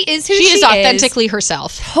is who she is authentically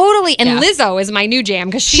herself. Totally. And Lizzo is my new jam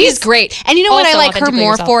because she's great. And you know what I like her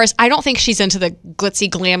more for is I don't think she's into the glitzy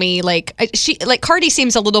glammy Cardi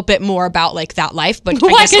seems a little bit more about like that life, but I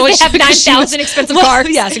guess they have 9,000 expensive cars.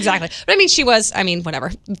 Yes, exactly. But I mean she was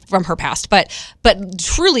whatever from her past, but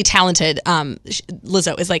truly talented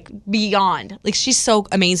Lizzo is like beyond. Like she's so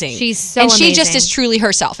amazing. She's so amazing. And she just is truly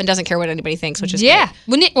herself and doesn't care what anybody thinks, which is great.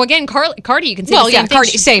 Well again, Cardi you can say the same thing.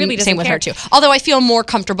 Cardi same with her too. Although I feel more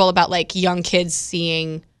comfortable about like young kids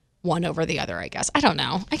seeing one over the other, I guess. I don't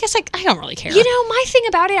know. I guess I don't really care. My thing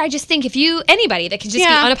about it, I just think if anybody that can just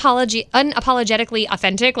be unapologetically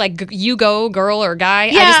authentic, like you go girl or guy,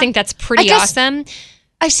 I just think that's pretty awesome.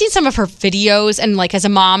 I've seen some of her videos and like as a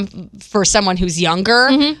mom for someone who's younger,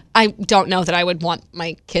 I don't know that I would want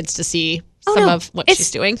my kids to see of what she's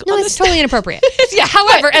doing. No, it's totally inappropriate.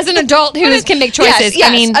 However, as an adult who can make choices,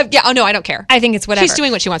 I mean... I don't care. I think it's whatever. She's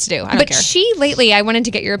doing what she wants to do. I don't care. But she lately, I wanted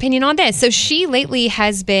to get your opinion on this. So she lately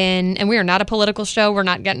has been, and we are not a political show, we're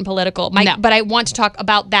not getting political, but I want to talk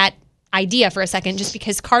about that idea for a second just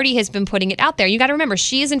because Cardi has been putting it out there. You got to remember,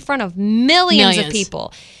 she is in front of millions of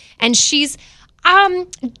people. And she's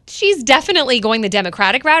definitely going the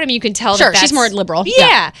Democratic route. I mean, you can tell that she's more liberal.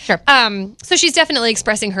 Yeah. Sure. So she's definitely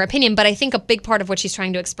expressing her opinion, but I think a big part of what she's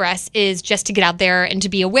trying to express is just to get out there and to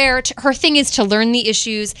be aware. Her thing is to learn the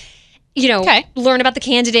issues, learn about the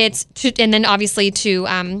candidates, and then obviously to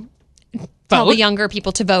tell the younger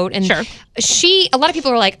people to vote. And a lot of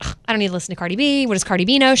people are like, I don't need to listen to Cardi B. What does Cardi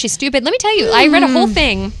B know? She's stupid. Let me tell you, I read a whole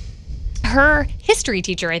thing. Her history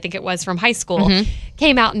teacher, I think it was from high school,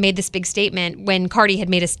 came out and made this big statement when Cardi had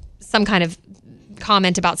made some kind of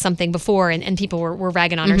comment about something before, and people were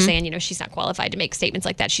ragging on her saying, she's not qualified to make statements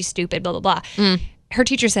like that. She's stupid, blah, blah, blah. Her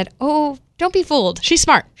teacher said, oh, don't be fooled. She's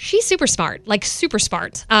smart. She's super smart, like super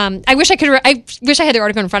smart. I wish I had the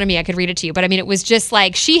article in front of me. I could read it to you. But I mean, it was just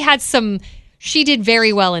like she did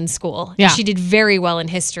very well in school. Yeah. She did very well in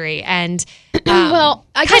history. And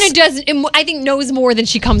I think knows more than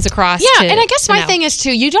she comes across. Yeah, and I guess my thing is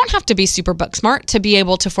too, you don't have to be super book smart to be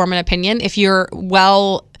able to form an opinion if you're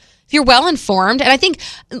well informed. And I think,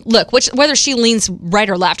 look, whether she leans right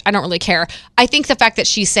or left, I don't really care. I think the fact that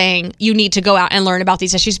she's saying you need to go out and learn about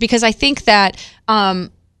these issues, because I think that,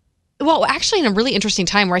 actually in a really interesting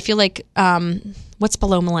time where I feel like, what's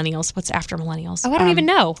below millennials? What's after millennials? Oh, I don't even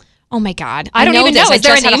know. Oh my God. I don't even know. Is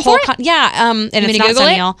there a name for it? and it's not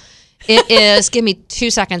Centennial. It is. Give me 2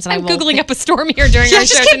 seconds, and I'm Googling up a storm here during our show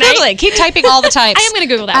just keep tonight. Googling. Keep typing all the types. I am going to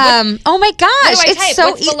Google that. Oh my gosh, what do I it's type?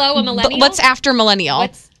 so. What's below a millennial? What's after millennial?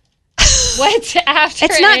 What's after?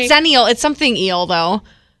 It's not zennial. It's something eel though.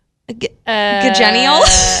 Gagenial.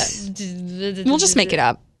 We'll just make it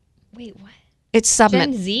up. Wait, what? It's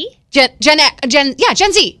Gen Z? Gen Z.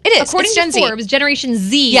 It is. According it's Gen to Forbes, Generation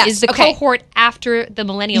Z Yes, is the okay. cohort after the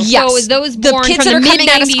millennials. Yes. So is those the born kids from that the are coming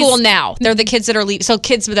out of mid-90s school now? They're the kids that are leaving. So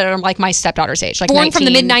kids that are like my stepdaughter's age, like born from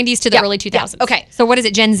the 19. mid-90s to the early 2000s. Yeah. Okay. So what is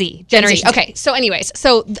it? Gen Z. Gen Generation Z. Okay. So anyways,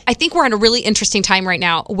 I think we're in a really interesting time right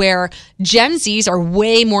now where Gen Zs are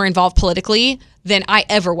way more involved politically than I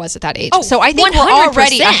ever was at that age. Oh, so I think 100%. we're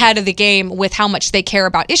already ahead of the game with how much they care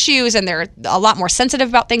about issues, and they're a lot more sensitive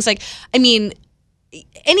about things. Like, I mean,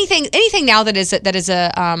 anything now that is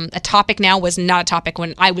a topic now was not a topic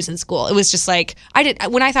when I was in school. It was just like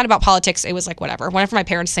when I thought about politics, it was like whatever. Whenever my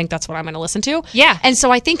parents think, that's what I'm going to listen to. Yeah. And so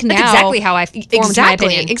I think now That's exactly how I formed my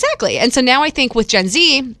opinion. Exactly. And so now I think with Gen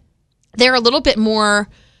Z, they're a little bit more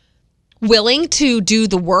willing to do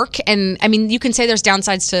the work. And I mean, you can say there's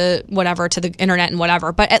downsides to whatever, to the internet and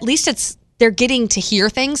whatever, but at least they're getting to hear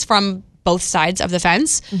things from both sides of the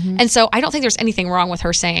fence. Mm-hmm. And so I don't think there's anything wrong with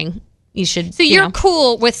her saying you should. So you're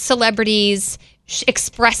cool with celebrities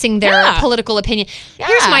expressing their political opinion. Yeah.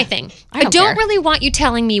 Here's my thing. I don't care. really want you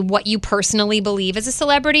telling me what you personally believe as a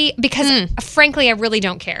celebrity because frankly, I really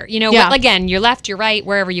don't care. You know, again, you're left, you're right,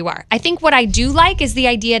 wherever you are. I think what I do like is the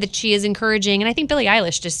idea that she is encouraging, and I think Billie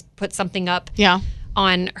Eilish just put something up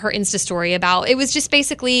on her Insta story about, it was just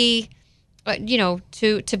basically,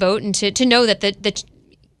 to vote and to know that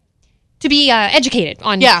to be educated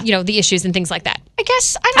on, the issues and things like that. I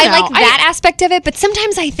guess, I don't know. I like that aspect of it, but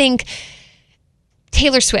sometimes I think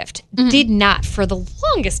Taylor Swift did not, for the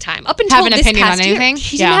longest time, up until have an this opinion past on year, anything.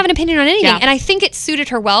 she didn't have an opinion on anything. And I think it suited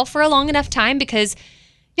her well for a long enough time because,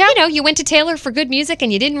 you went to Taylor for good music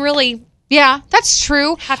and you didn't really that's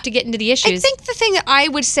true. have to get into the issues. I think the thing that I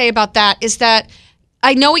would say about that is that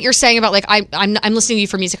I know what you're saying about, like, I'm listening to you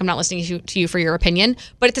for music. I'm not listening to you for your opinion.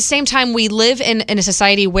 But at the same time, we live in a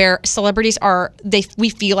society where celebrities we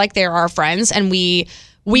feel like they're our friends, and we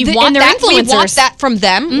want that. We want that from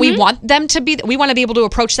them. Mm-hmm. We want them to be. We want to be able to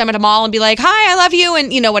approach them at a mall and be like, "Hi, I love you,"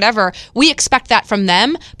 and whatever. We expect that from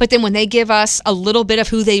them. But then when they give us a little bit of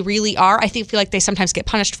who they really are, I feel like they sometimes get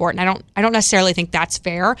punished for it, and I don't necessarily think that's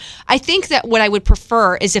fair. I think that what I would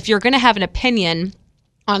prefer is if you're going to have an opinion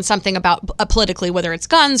on something about politically, whether it's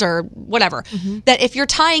guns or whatever, that if you're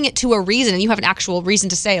tying it to a reason and you have an actual reason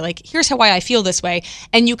to say, like, here's why I feel this way,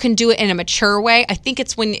 and you can do it in a mature way. I think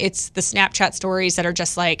it's when it's the Snapchat stories that are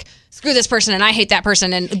just like, screw this person and I hate that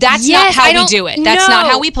person, and that's not how we do it. That's not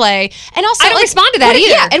how we play. And also, I don't respond to that either.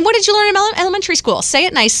 Yeah, and what did you learn in elementary school? Say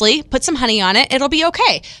it nicely, put some honey on it, it'll be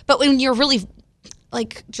okay. But when you're really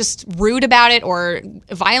like just rude about it or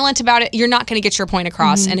violent about it, you're not going to get your point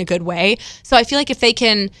across in a good way. So I feel like if they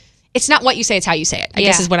can, it's not what you say, it's how you say it, I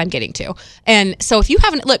guess is what I'm getting to. And so if you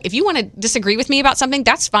want to disagree with me about something,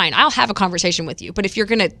 that's fine. I'll have a conversation with you. But if you're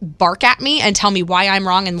going to bark at me and tell me why I'm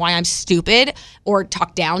wrong and why I'm stupid or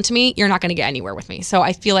talk down to me, you're not going to get anywhere with me. So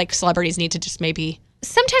I feel like celebrities need to just maybe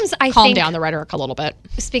sometimes I calm think, down the rhetoric a little bit.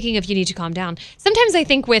 Speaking of, you need to calm down. Sometimes I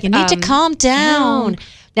think with you need to calm down.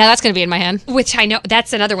 Now that's going to be in my head. Which I know,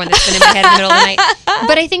 that's another one that's been in my head in the middle of the night.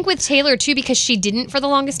 But I think with Taylor too, because she didn't for the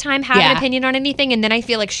longest time have an opinion on anything, and then I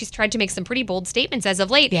feel like she's tried to make some pretty bold statements as of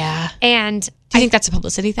late. Yeah. And do you think that's a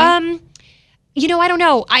publicity thing? I don't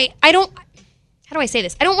know. I don't. How do I say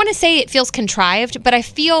this? I don't want to say it feels contrived, but I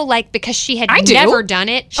feel like because she had never done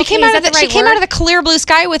it, she came out of the clear blue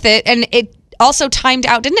sky with it, and it also timed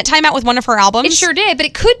out. Didn't it time out with one of her albums? It sure did, but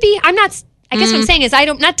it could be. I guess what I'm saying is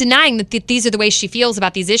I'm not denying that these are the ways she feels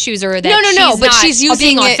about these issues, or that no, but she's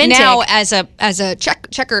using it now as a chess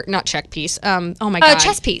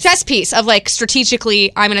piece of like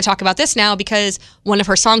strategically. I'm going to talk about this now because one of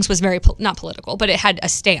her songs was very not political, but it had a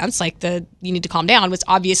stance like you need to calm down was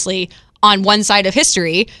obviously on one side of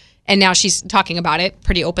history. And now she's talking about it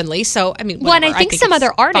pretty openly. So, I mean, whatever. Well, and I think some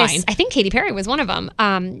other artists, I think Katy Perry was one of them,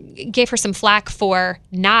 gave her some flack for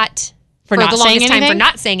not the longest time for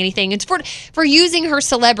not saying anything. It's for using her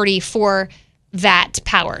celebrity for that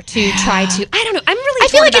power to try to, I don't know. I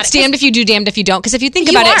feel like it's damned if you do, damned if you don't. Because if you think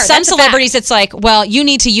about it, some celebrities, it's like, well, you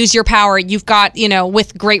need to use your power. You've got,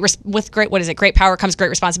 with great, what is it? Great power comes great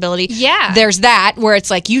responsibility. Yeah. There's that where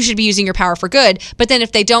it's like, you should be using your power for good. But then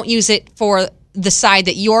if they don't use it for the side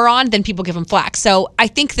that you're on, then people give them flack. So I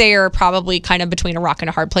think they're probably kind of between a rock and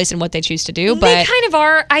a hard place in what they choose to do. But they kind of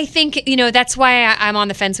are. I think, that's why I'm on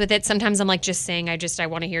the fence with it. Sometimes I'm like, just sing. I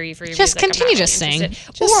want to hear you for your just music. Continue, just sing.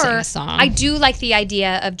 Just sing a song. I do like the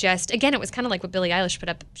idea of again, it was kind of like what Billie Eilish put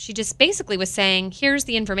up. She just basically was saying, here's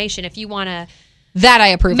the information. If you want to that I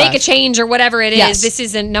approve make of. a change or whatever it is. Yes. This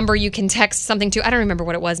is a number you can text something to. I don't remember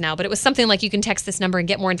what it was now, but it was something like you can text this number and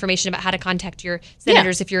get more information about how to contact your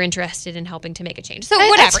senators if you're interested in helping to make a change. So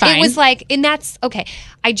whatever. It was like, and that's okay.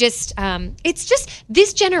 I just, it's just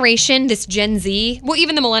this generation, this Gen Z, well,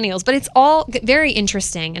 even the millennials, but it's all very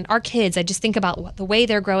interesting. And our kids, I just think about the way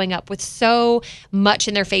they're growing up with so much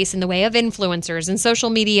in their face in the way of influencers and social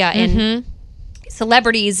media and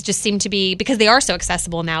celebrities just seem to be, because they are so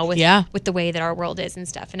accessible now with the way that our world is and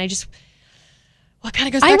stuff. And I just, it kind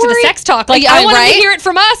of goes back to the sex talk. Like, I want them to hear it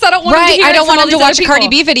from us. I don't want them to hear it from all these other people. I don't want them to watch a Cardi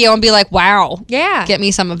B video and be like, wow, get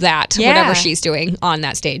me some of that, whatever she's doing on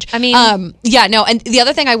that stage. I mean, and the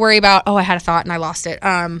other thing I worry about, I had a thought and I lost it.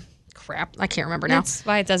 Crap, I can't remember now. That's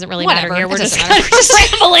why it doesn't really matter here. We're just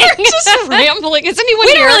rambling. Just rambling. Is anyone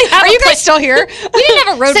here? Are you guys still here? We didn't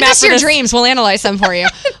have a roadmap. Send us your dreams. We'll analyze them for you.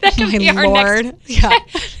 My Lord.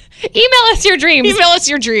 Email us your dreams.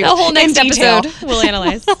 The whole next episode we'll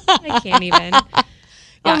analyze. I can't even.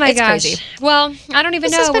 Oh my gosh. Crazy. Well, I don't even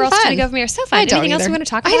know where else to go from here. So fun. Anything else we want to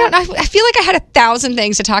talk about? I don't know. I feel like I had 1,000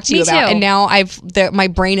 things to talk to you about. And now my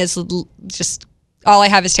brain is just... All I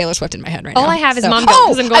have is Taylor Swift in my head right now. All I have is Mom Go.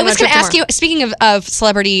 I was going to ask you, speaking of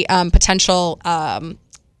celebrity potential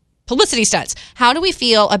publicity stunts, how do we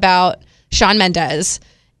feel about Shawn Mendes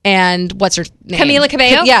and what's her name? Camila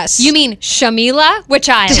Cabello? Yes. You mean Shamila, which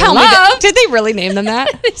I love. Did they really name them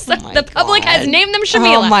that? The public has named them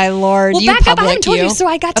Shamila. Oh, my Lord. Well, back up, I haven't told you, so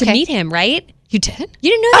I got to meet him, right? You did?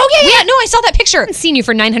 You didn't know that? Oh, yeah. No, I saw that picture. I haven't seen you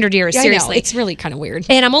for 900 years, seriously. It's really kind of weird.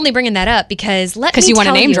 And I'm only bringing that up because you want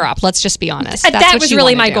to name drop. Let's just be honest. That was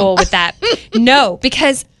really my goal with that. No,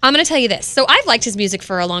 because I'm going to tell you this. So I've liked his music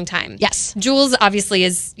for a long time. Yes. Jules obviously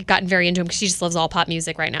has gotten very into him because she just loves all pop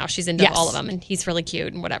music right now. She's into all of them, and he's really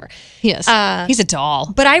cute and whatever. He is. He's a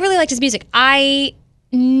doll. But I really liked his music. I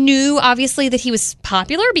knew obviously that he was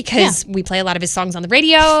popular because we play a lot of his songs on the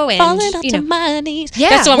radio and falling onto my knees. Yeah,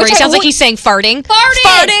 that's the one where he sounds like he's saying farting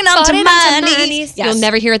onto my knees. Yes. You'll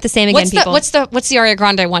never hear it the same again. People. What's the Ariana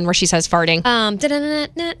Grande one where she says farting?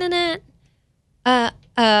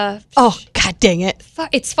 Oh, God dang it.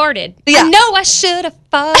 It's farted. Yeah. I know I should have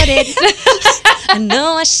farted. I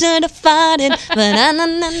know I should have farted.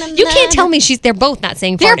 But you can't tell me they're both not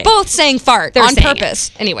saying farted. They're both saying fart on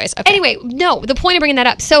purpose. Anyways, okay. Anyway, no, the point of bringing that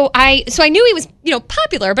up. So I knew he was,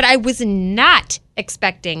 popular, but I was not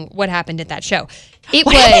expecting what happened at that show.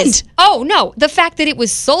 What happened? Oh, no. The fact that it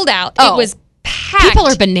was sold out. It was packed. People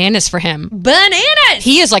are bananas for him. Bananas.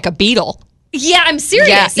 He is like a Beatle. Yeah, I'm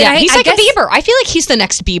serious. Yeah. He's like a Bieber. I feel like he's the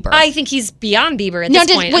next Bieber. I think he's beyond Bieber at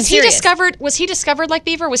this point. Was he discovered like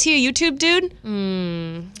Bieber? Was he a YouTube dude?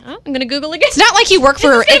 I'm gonna Google again. It's not like you work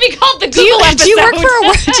for. It's gonna be called the Google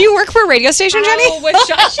episode. Do you work for a radio station, Jenny? I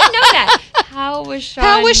should know that. How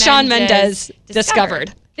was Shawn Mendes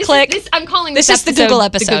discovered? Click. I'm calling this is the Google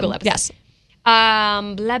episode. Yes. Blah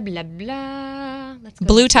blah blah. Let's go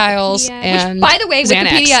Blue tiles and which, by the way, Xanax.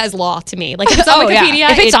 Wikipedia is law to me. Like if it's on Wikipedia,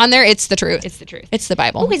 yeah. If it's on there, it's the truth. It's the truth. It's the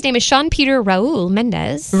Bible. Oh, his name is Shawn Peter Raul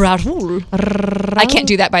Mendes. Raul. I can't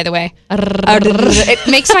do that, by the way.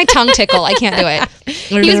 It makes my tongue tickle. I can't do it.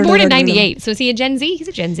 He was born in 98. So is he a Gen Z? He's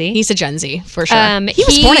a Gen Z. He's a Gen Z for sure. He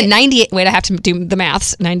was born in 98. Wait, I have to do the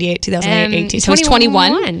maths. 98, 2008, 18. So he's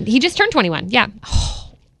 21. He just turned 21. Yeah.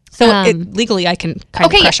 So legally, I can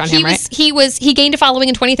kind of crush on him, right? He gained a following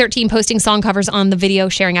in 2013, posting song covers on the video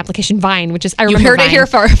sharing application Vine, which is I remember you heard Vine. it here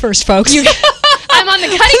first, folks. I'm on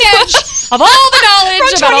the cutting edge of all the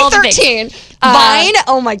knowledge about all the things. Vine,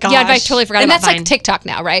 oh my gosh. Yeah, I totally forgot about Vine. And that's like TikTok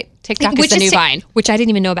now, right? TikTok is the new Vine. Which I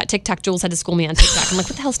didn't even know about TikTok. Jules had to school me on TikTok. I'm like,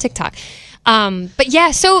 what the hell is TikTok? But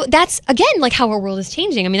yeah, so that's, again, like how our world is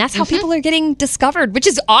changing. I mean, that's how people are getting discovered, which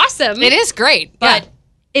is awesome. It is great. But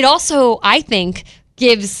it also, I think,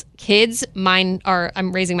 gives kids,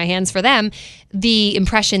 I'm raising my hands for them, the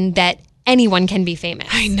impression that anyone can be famous.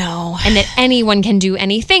 I know. And that anyone can do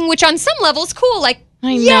anything, which on some level is cool. Like,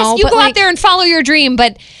 I know, yes, you go out there and follow your dream,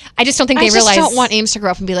 but I just don't think they realize. I just don't want Ames to grow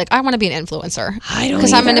up and be like, I want to be an influencer. I don't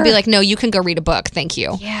Because I'm going to be like, no, you can go read a book. Thank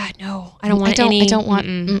you. Yeah, no. I don't want any. I don't want.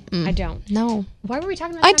 I don't. No. Why were we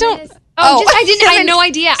talking about I don't. I had no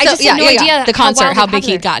idea. I just had no idea. The concert, how big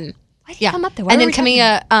he'd gotten. Why did it come up there? Why and were then we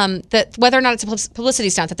Camilla, whether or not it's a publicity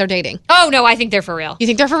stunt that they're dating. Oh, no, I think they're for real. You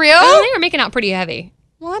think they're for real? Oh, they were making out pretty heavy.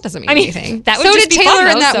 Well, that doesn't mean anything. That would so just did be Taylor fun,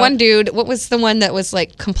 and though, that so. one dude. What was the one that was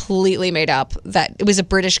like completely made up? That it was a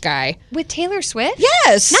British guy. With Taylor Swift?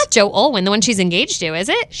 Yes. Not Joe Alwyn, the one she's engaged to, is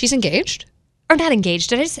it? She's engaged? Or not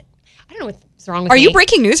engaged. I don't know what's wrong with Are me. you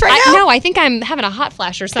breaking news right now? No, I think I'm having a hot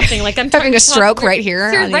flash or something. Like I'm Having a stroke right here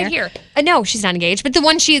on the right air? here. No, she's not engaged. But the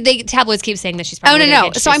one the tabloids keep saying that she's Oh, probably no.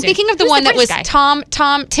 engaged So too I'm soon. thinking of the Who's one that was British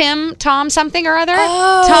guy? Tom something or other.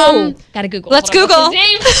 Oh, gotta Google. Let's Hold on, Google.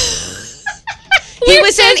 what's his name? He We're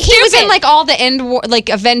was so in stupid. like all the end war, like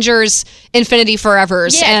Avengers Infinity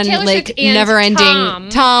Forevers Yeah, and Taylor like Swift and never ending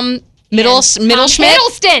Tom Middleschmidt.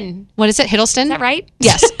 Hiddleston. What is it? Hiddleston? Is that right?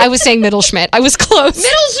 Yes. I was saying Middleschmidt. I was close.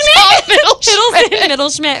 Middleschmidt.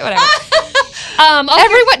 Middleschmidt. Whatever. Okay.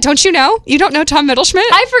 Everyone, don't you know? You don't know Tom Middleschmidt?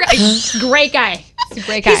 I forgot. Great guy. He's a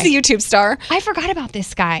great guy. He's the YouTube star. I forgot about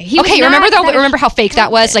this guy. Okay, remember how fake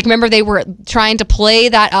that was? Like, remember they were trying to play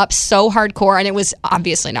that up so hardcore, and it was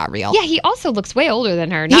obviously not real. Yeah, he also looks way older than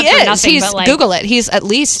her. Not He for is. nothing, He's but like, Google it. He's at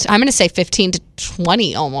least, I'm going to say 15 to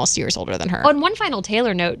 20 almost years older than her. On one final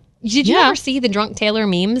Taylor note, did you Yeah. ever see the drunk Taylor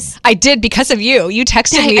memes? I did because of you. You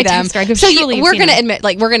texted me I them. texted her. I go, So surely you've we're seen going to them. admit,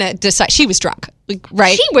 like, we're going to decide. She was drunk, like,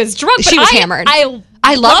 right? She was drunk. She but was hammered.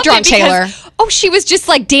 I love loved drunk it because, Taylor. Oh, she was just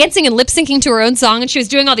like dancing and lip syncing to her own song, and she was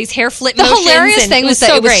doing all these hair flip The motions. hilarious and thing was that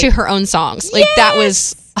so it was great. to her own songs. Like, that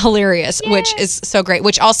was hilarious, which is so great.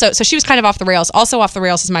 Which also, so she was kind of off the rails. Also off the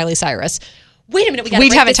rails is Miley Cyrus. Wait a minute, We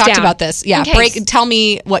haven't talked about this. Yeah, Okay, tell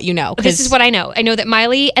me what you know. This is what I know. I know that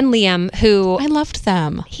Miley and Liam, who I loved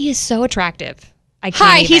them. he is so attractive. I can't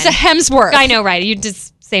Hi, he's a even. Hemsworth. I know, right? You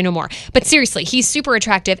just say no more. But seriously, he's super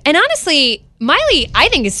attractive. And honestly, Miley, I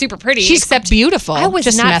think is super pretty. She's except beautiful. I was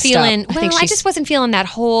Just not messed up. feeling. I Well, think I she's- just wasn't feeling that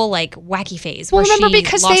whole like wacky phase. Well, where remember she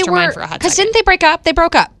because lost they her mind were for a hot because second. didn't they break up? They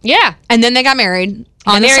broke up. Yeah. And then they got married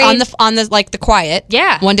on married. the like the quiet.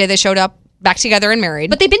 Yeah. One day they showed up back together and married.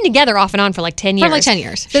 But they've been together off and on for like 10 years. For like 10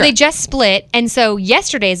 years, So sure. they just split. And so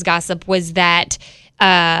yesterday's gossip was that,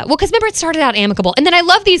 because remember it started out amicable. And then I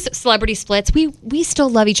love these celebrity splits. We still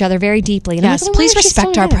love each other very deeply. And I'm yes, like, please why is she respect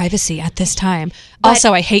still our together? privacy at this time.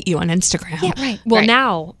 Also, I hate you on Instagram. Yeah, right. Well,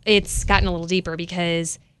 now it's gotten a little deeper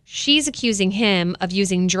because she's accusing him of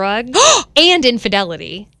using drugs and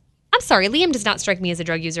infidelity. I'm sorry, Liam does not strike me as a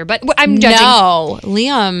drug user, but I'm judging. No,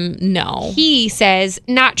 Liam, no. He says,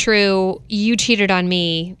 not true. You cheated on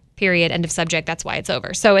me. Period. End of subject. That's why it's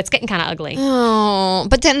over. So it's getting kind of ugly. Oh,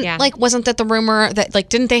 but then Yeah. like wasn't that the rumor that like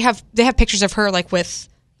didn't they have pictures of her like with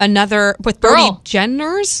Brody Girl.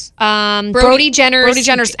 Jenner's Brody Jenner's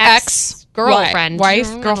girlfriend, ex-girlfriend. wife,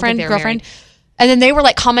 I don't think girlfriend, they were girlfriend. married. And then they were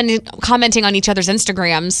like commenting on each other's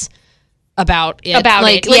Instagrams about it. About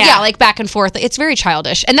like, it, like, yeah. yeah, like back and forth. It's very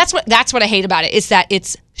childish. And that's what I hate about it is that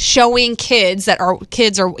it's showing kids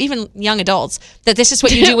or even young adults that this is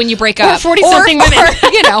what you do when you break Or up. 40-something women.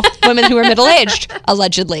 Or, women who are middle-aged,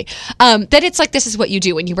 allegedly. That it's like this is what you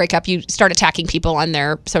do when you break up. You start attacking people on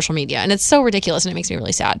their social media. And it's so ridiculous and it makes me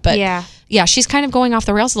really sad. But yeah, she's kind of going off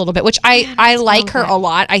the rails a little bit, which I like her a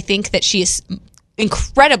lot. I think that she is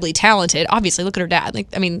incredibly talented. Obviously, look at her dad. Like,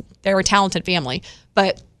 I mean, they're a talented family.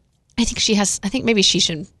 But I think maybe she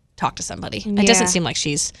should talk to somebody. It doesn't seem like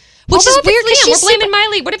she's... Which Although is if weird it's because Liam, we're blaming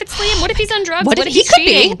Miley. What if it's Liam? What if he's on drugs? What if he he's could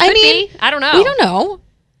cheating? be? I mean, I don't know. We don't know.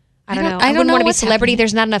 I don't know. I I don't wouldn't know want to be what's celebrity. happening.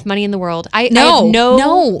 There's not enough money in the world. No.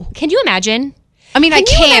 No. Can you imagine? I mean, I Can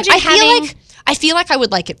you can't. imagine I feel like I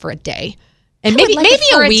would like it for a day. And would maybe like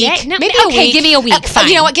it for a a week. day. No, maybe okay, a week. give me a week, fine.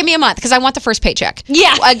 You know what? Give me a month because I want the first paycheck.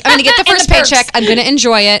 Yeah. I'm going to get the And first the perks. paycheck. I'm going to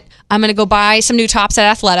enjoy it. I'm going to go buy some new tops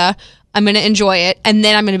at Athleta. I'm going to enjoy it. And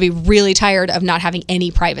then I'm going to be really tired of not having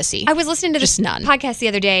any privacy. I was listening to this none. podcast the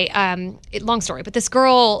other day. Long story, but this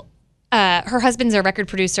girl, her husband's a record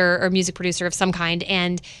producer or music producer of some kind,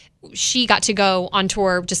 and she got to go on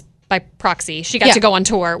tour just by proxy. She got Yeah. to go on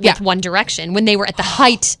tour with Yeah. One Direction when they were at the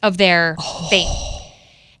height of their fame.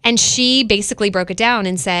 And she basically broke it down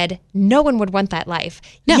and said, no one would want that life.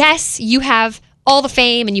 No. Yes, you have all the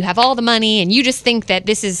fame and you have all the money and you just think that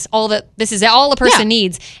this is all a person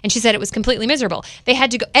needs. And she said it was completely miserable. They had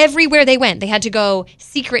to go everywhere they went. They had to go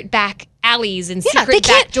secret back alleys and secret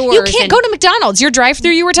back doors. You can't go to McDonald's. Your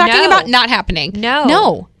drive-through you were talking No. about, not happening.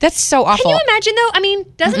 No. That's so awful. Can you imagine though? I mean,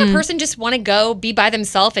 doesn't a person just want to go be by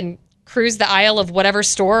themselves and cruise the aisle of whatever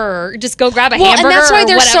store or just go grab a hamburger? And that's why or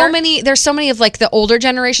there's whatever? so many of like the older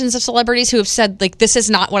generations of celebrities who have said like this is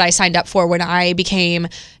not what I signed up for when I became,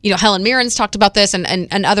 Helen Mirren's talked about this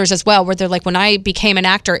and others as well, where they're like, when I became an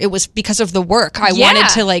actor, it was because of the work. I wanted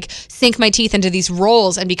to like sink my teeth into these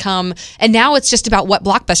roles and now it's just about what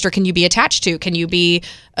blockbuster can you be attached to? Can you be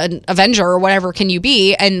an Avenger or whatever can you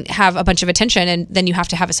be and have a bunch of attention? And then you have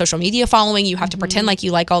to have a social media following. You have to pretend like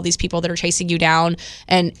you like all these people that are chasing you down.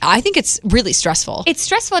 And I think it's really stressful. It's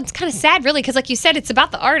stressful. It's kind of sad, really, because like you said, it's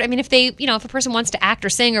about the art. I mean, if they, if a person wants to act or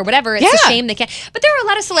sing or whatever, it's a shame they can't. But there are a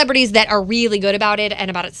lot of celebrities that are really good about it and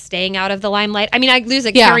about it staying out of the limelight. I mean, I use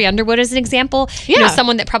Carrie Underwood as an example.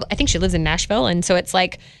 Someone that I think she lives in Nashville, and so it's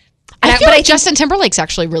like. I feel like Justin Timberlake's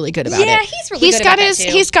actually really good about it. Yeah, he's really good about it too.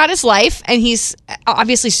 He's got his life, and he's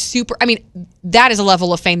obviously super. I mean, that is a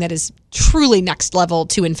level of fame that is truly next level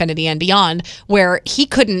to infinity and beyond, where he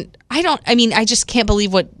couldn't. I just can't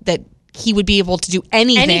believe that he would be able to do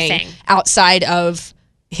anything outside of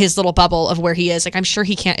his little bubble of where he is. Like, I'm sure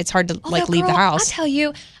he can't. It's hard to leave the house. I'll tell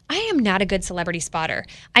you, I am not a good celebrity spotter.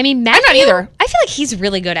 I mean, Matthew, I'm not either. I feel like he's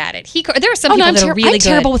really good at it. There are some people that are really good.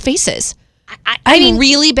 I'm terrible with faces. I'm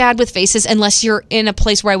really bad with faces unless you're in a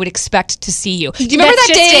place where I would expect to see you. Do you remember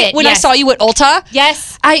that day when I saw you at Ulta?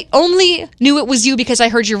 Yes. I only knew it was you because I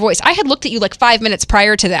heard your voice. I had looked at you like 5 minutes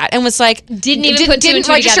prior to that and was like... Didn't register.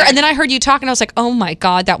 Together. And then I heard you talk and I was like, oh my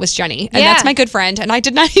God, that was Jenny. And that's my good friend. And I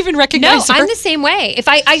did not even recognize her. No, I'm the same way. If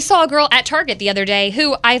I saw a girl at Target the other day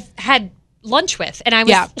who I've had lunch with and I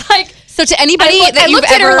was like... So to anybody I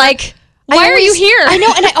looked at her like... Why are you here? I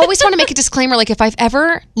know, and I always want to make a disclaimer, like if I've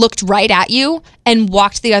ever looked right at you and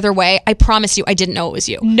walked the other way, I promise you I didn't know it was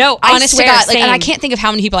you. No, honest I swear, to God. Like, and I can't think of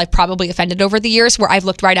how many people I've probably offended over the years where I've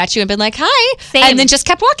looked right at you and been like, hi, and then just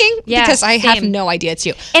kept walking because I have no idea it's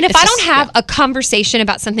you. And if I don't have a conversation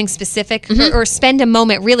about something specific or spend a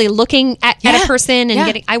moment really looking at a person and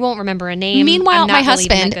getting, I won't remember a name. Meanwhile, my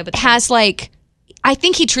husband has I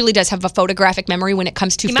think he truly does have a photographic memory when it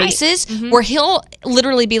comes to faces, where he'll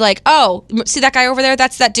literally be like, oh, see that guy over there?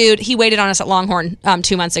 That's that dude. He waited on us at Longhorn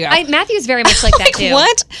 2 months ago. Matthew's very much like that, too.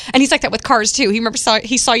 What? And he's like that with cars, too.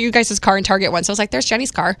 He saw you guys' car in Target once. I was like, there's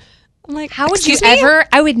Jenny's car. I'm like, how would you ever?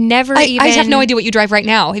 I would never even. I have no idea what you drive right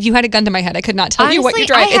now. If you had a gun to my head, I could not tell you what you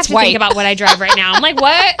drive. I have to think about what I drive right now. I'm like,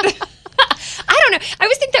 what? I don't know. I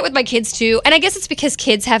always think that with my kids too, and I guess it's because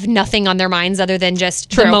kids have nothing on their minds other than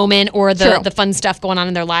just the moment or the fun stuff going on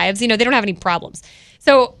in their lives. They don't have any problems.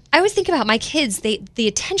 So I always think about my kids, the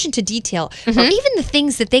attention to detail, or even the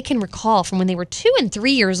things that they can recall from when they were 2 and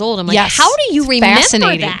 3 years old. I'm like, how do you remember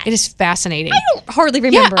that? It is fascinating. I don't hardly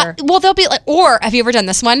remember. Well, they'll be like, or have you ever done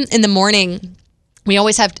this one in the morning? We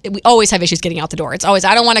always have issues getting out the door. It's always,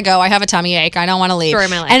 I don't want to go. I have a tummy ache. I don't want to leave. Story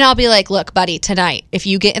of my life. And I'll be like, look, buddy, tonight, if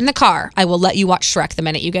you get in the car, I will let you watch Shrek the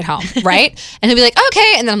minute you get home, right? And he'll be like,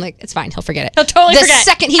 okay. And then I'm like, it's fine. He'll forget it. He'll totally forget. The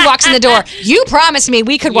second he walks in the door, you promised me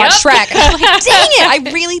we could watch Shrek. And I'm like, dang it.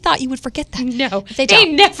 I really thought you would forget that. No, they don't.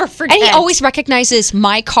 They never forget. And he always recognizes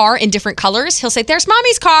my car in different colors. He'll say, there's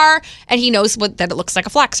mommy's car. And he knows that it looks like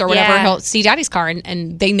a Flex or whatever. He'll see daddy's car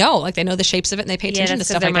and they know, they know the shapes of it and they pay attention to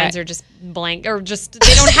stuff like that. Their minds are just blank or just,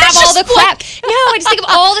 they don't have all the crap. No, I just think of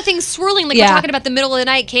all the things swirling. Like we're talking about the middle of the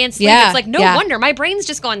night, can't sleep. It's like, no wonder. My brain's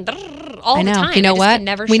just going all the time. You know what?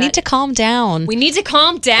 We need to calm down. We need to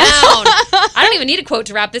calm down. I don't even need a quote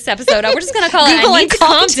to wrap this episode up. We're just going to call it, I need to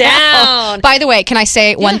calm down. By the way, can I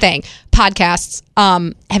say one thing? Podcasts.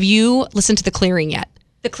 Have you listened to The Clearing yet?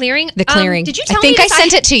 The Clearing? The Clearing. Did you tell me? I think I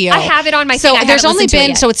sent it to you. I have it on my thing. So there's only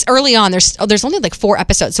been, so it's early on. There's only like 4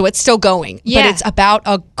 episodes, so it's still going. Yeah. But it's about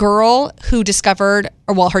a girl who discovered,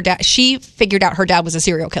 she figured out her dad was a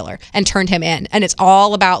serial killer and turned him in. And it's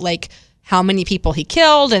all about like how many people he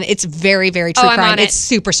killed. And it's very, very true crime. It's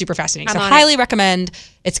super, super fascinating. So highly recommend.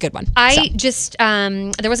 It's a good one.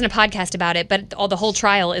 There wasn't a podcast about it, but the whole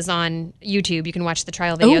trial is on YouTube. You can watch the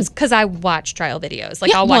trial videos because I watch trial videos.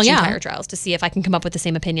 Like I'll watch entire trials to see if I can come up with the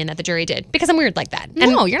same opinion that the jury did because I'm weird like that.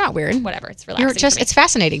 And no, you're not weird. Whatever. It's relaxing. It's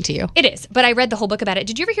fascinating to you. It is. But I read the whole book about it.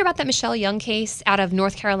 Did you ever hear about that Michelle Young case out of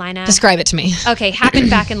North Carolina? Describe it to me. Okay.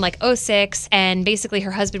 Happened back in like 2006. And basically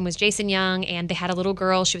her husband was Jason Young and they had a little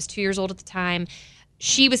girl. She was 2 years old at the time.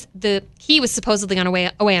 He was supposedly away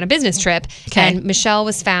on a business trip, and Michelle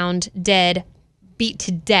was found dead, beat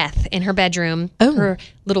to death in her bedroom. Oh. Her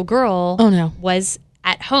little girl was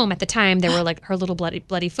at home at the time. There were like her little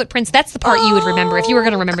bloody footprints. That's the part you would remember if you were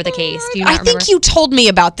going to remember the case. Do you not remember? I think you told me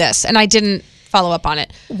about this, and I didnn't follow up on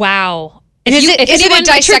it. Wow. Is it a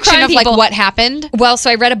dissection of like what happened? Well, so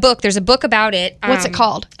I read a book. There's a book about it. What's it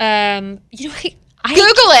called? Google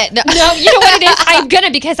it. No, you know what it is? I'm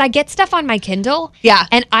gonna because I get stuff on my Kindle. Yeah.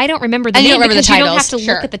 And I don't remember the name you don't remember because the you titles. don't have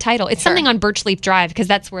to look at the title. It's something on Birchleaf Drive because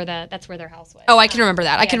that's where their house was. Oh, I can remember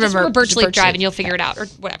that. I can remember Birchleaf Drive and you'll figure it out or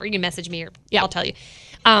whatever. You can message me or I'll tell you.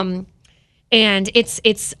 And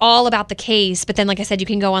it's all about the case, but then like I said, you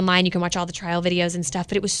can go online, you can watch all the trial videos and stuff,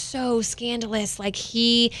 but it was so scandalous. Like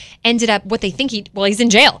he ended up he's in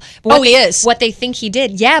jail. He is. What they think he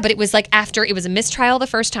did. Yeah, but it was like after it was a mistrial the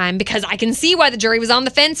first time because I can see why the jury was on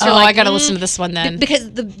the fence. I got to listen to this one then.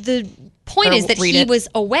 Because the point or is that read he it. was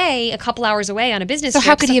away, a couple hours away on a business So trip.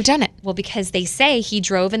 how could he have done it? Well, because they say he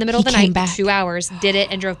drove in the middle of the came night, back. 2 hours, did it,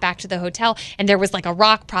 and drove back to the hotel. And there was like a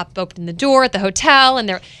rock prop opening the door at the hotel, and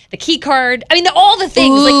the key card. I mean, all the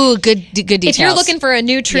things. Ooh, good details. If you're looking for a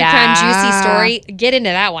new true crime juicy story, get into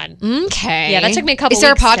that one. Okay. Yeah, that took me a couple Is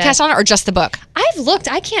there a weeks podcast on it or just the book? I've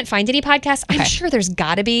looked. I can't find any podcasts. I'm sure there's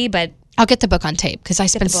got to be, but I'll get the book on tape because I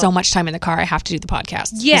spend so much time in the car. I have to do the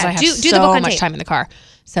podcast. Yeah, 'cause I have do so the book on much tape. time in the car.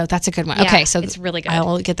 So that's a good one. Yeah, Okay, so it's really good.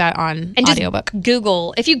 I'll get that on and just audiobook.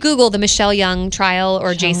 Google. If you Google the Michelle Young trial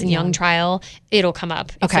or Jason Young trial, it'll come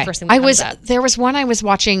up. It's the first thing that comes up. There was one I was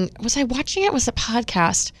watching. Was I watching it? Was it a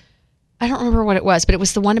podcast? I don't remember what it was, but it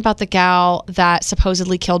was the one about the gal that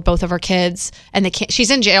supposedly killed both of her kids, and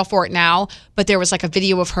she's in jail for it now. But there was like a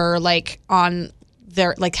video of her like on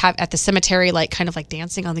their at the cemetery, like kind of like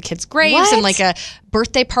dancing on the kids' graves and like a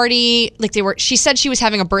birthday party. Like she said she was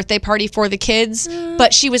having a birthday party for the kids,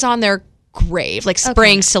 but she was on their grave, like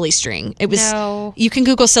spraying silly string. It was you can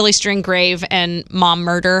Google silly string grave and mom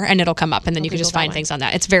murder and it'll come up, and then you can just find things on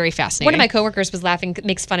that. It's very fascinating. One of my coworkers was laughing,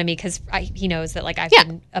 makes fun of me because he knows that like I've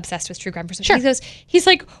been obsessed with true crime for some time. He's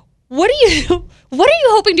like, what are you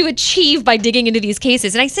hoping to achieve by digging into these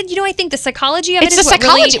cases? And I said, I think the psychology of it's it is the what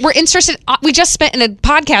psychology. really... We're interested. We just spent in a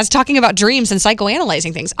podcast talking about dreams and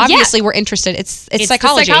psychoanalyzing things. Obviously, we're interested. It's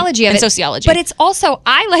psychology, the psychology of and it. sociology. But it's also,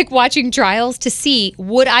 I like watching trials to see,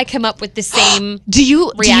 would I come up with the same do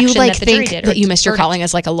you reaction like that the jury think did? that you missed your calling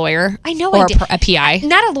as like a lawyer? I know or I did. a PI.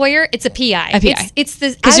 Not a lawyer, it's a PI. A PI. It's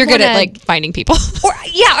the... Because you're good at like finding people.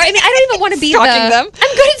 I mean, I don't even want to be Stalking them.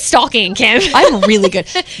 I'm good at stalking, Kim. I'm really good.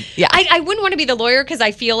 Yeah. I wouldn't want to be the lawyer because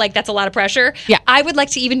I feel like that's a lot of pressure. Yeah. I would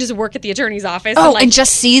like to even just work at the attorney's office. And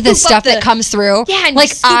just see the stuff that comes through. Yeah, and like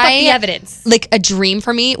just scoop up the evidence. Like a dream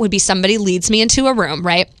for me would be somebody leads me into a room,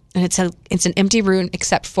 right? And it's an empty room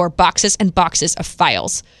except for boxes and boxes of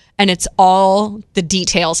files. And it's all the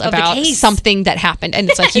details about something that happened. And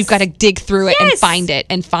it's like, you've got to dig through it and find it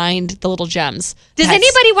and find the little gems. Does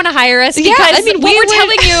anybody want to hire us? Because what we're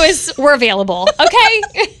telling you is we're available. Okay?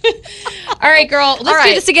 All right, girl. Let's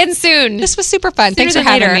do this again soon. This was super fun. Thanks for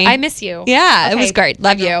having me. I miss you. Yeah, it was great.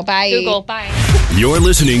 Love you. Bye. Google. Bye. You're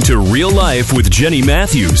listening to Real Life with Jenny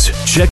Matthews. Check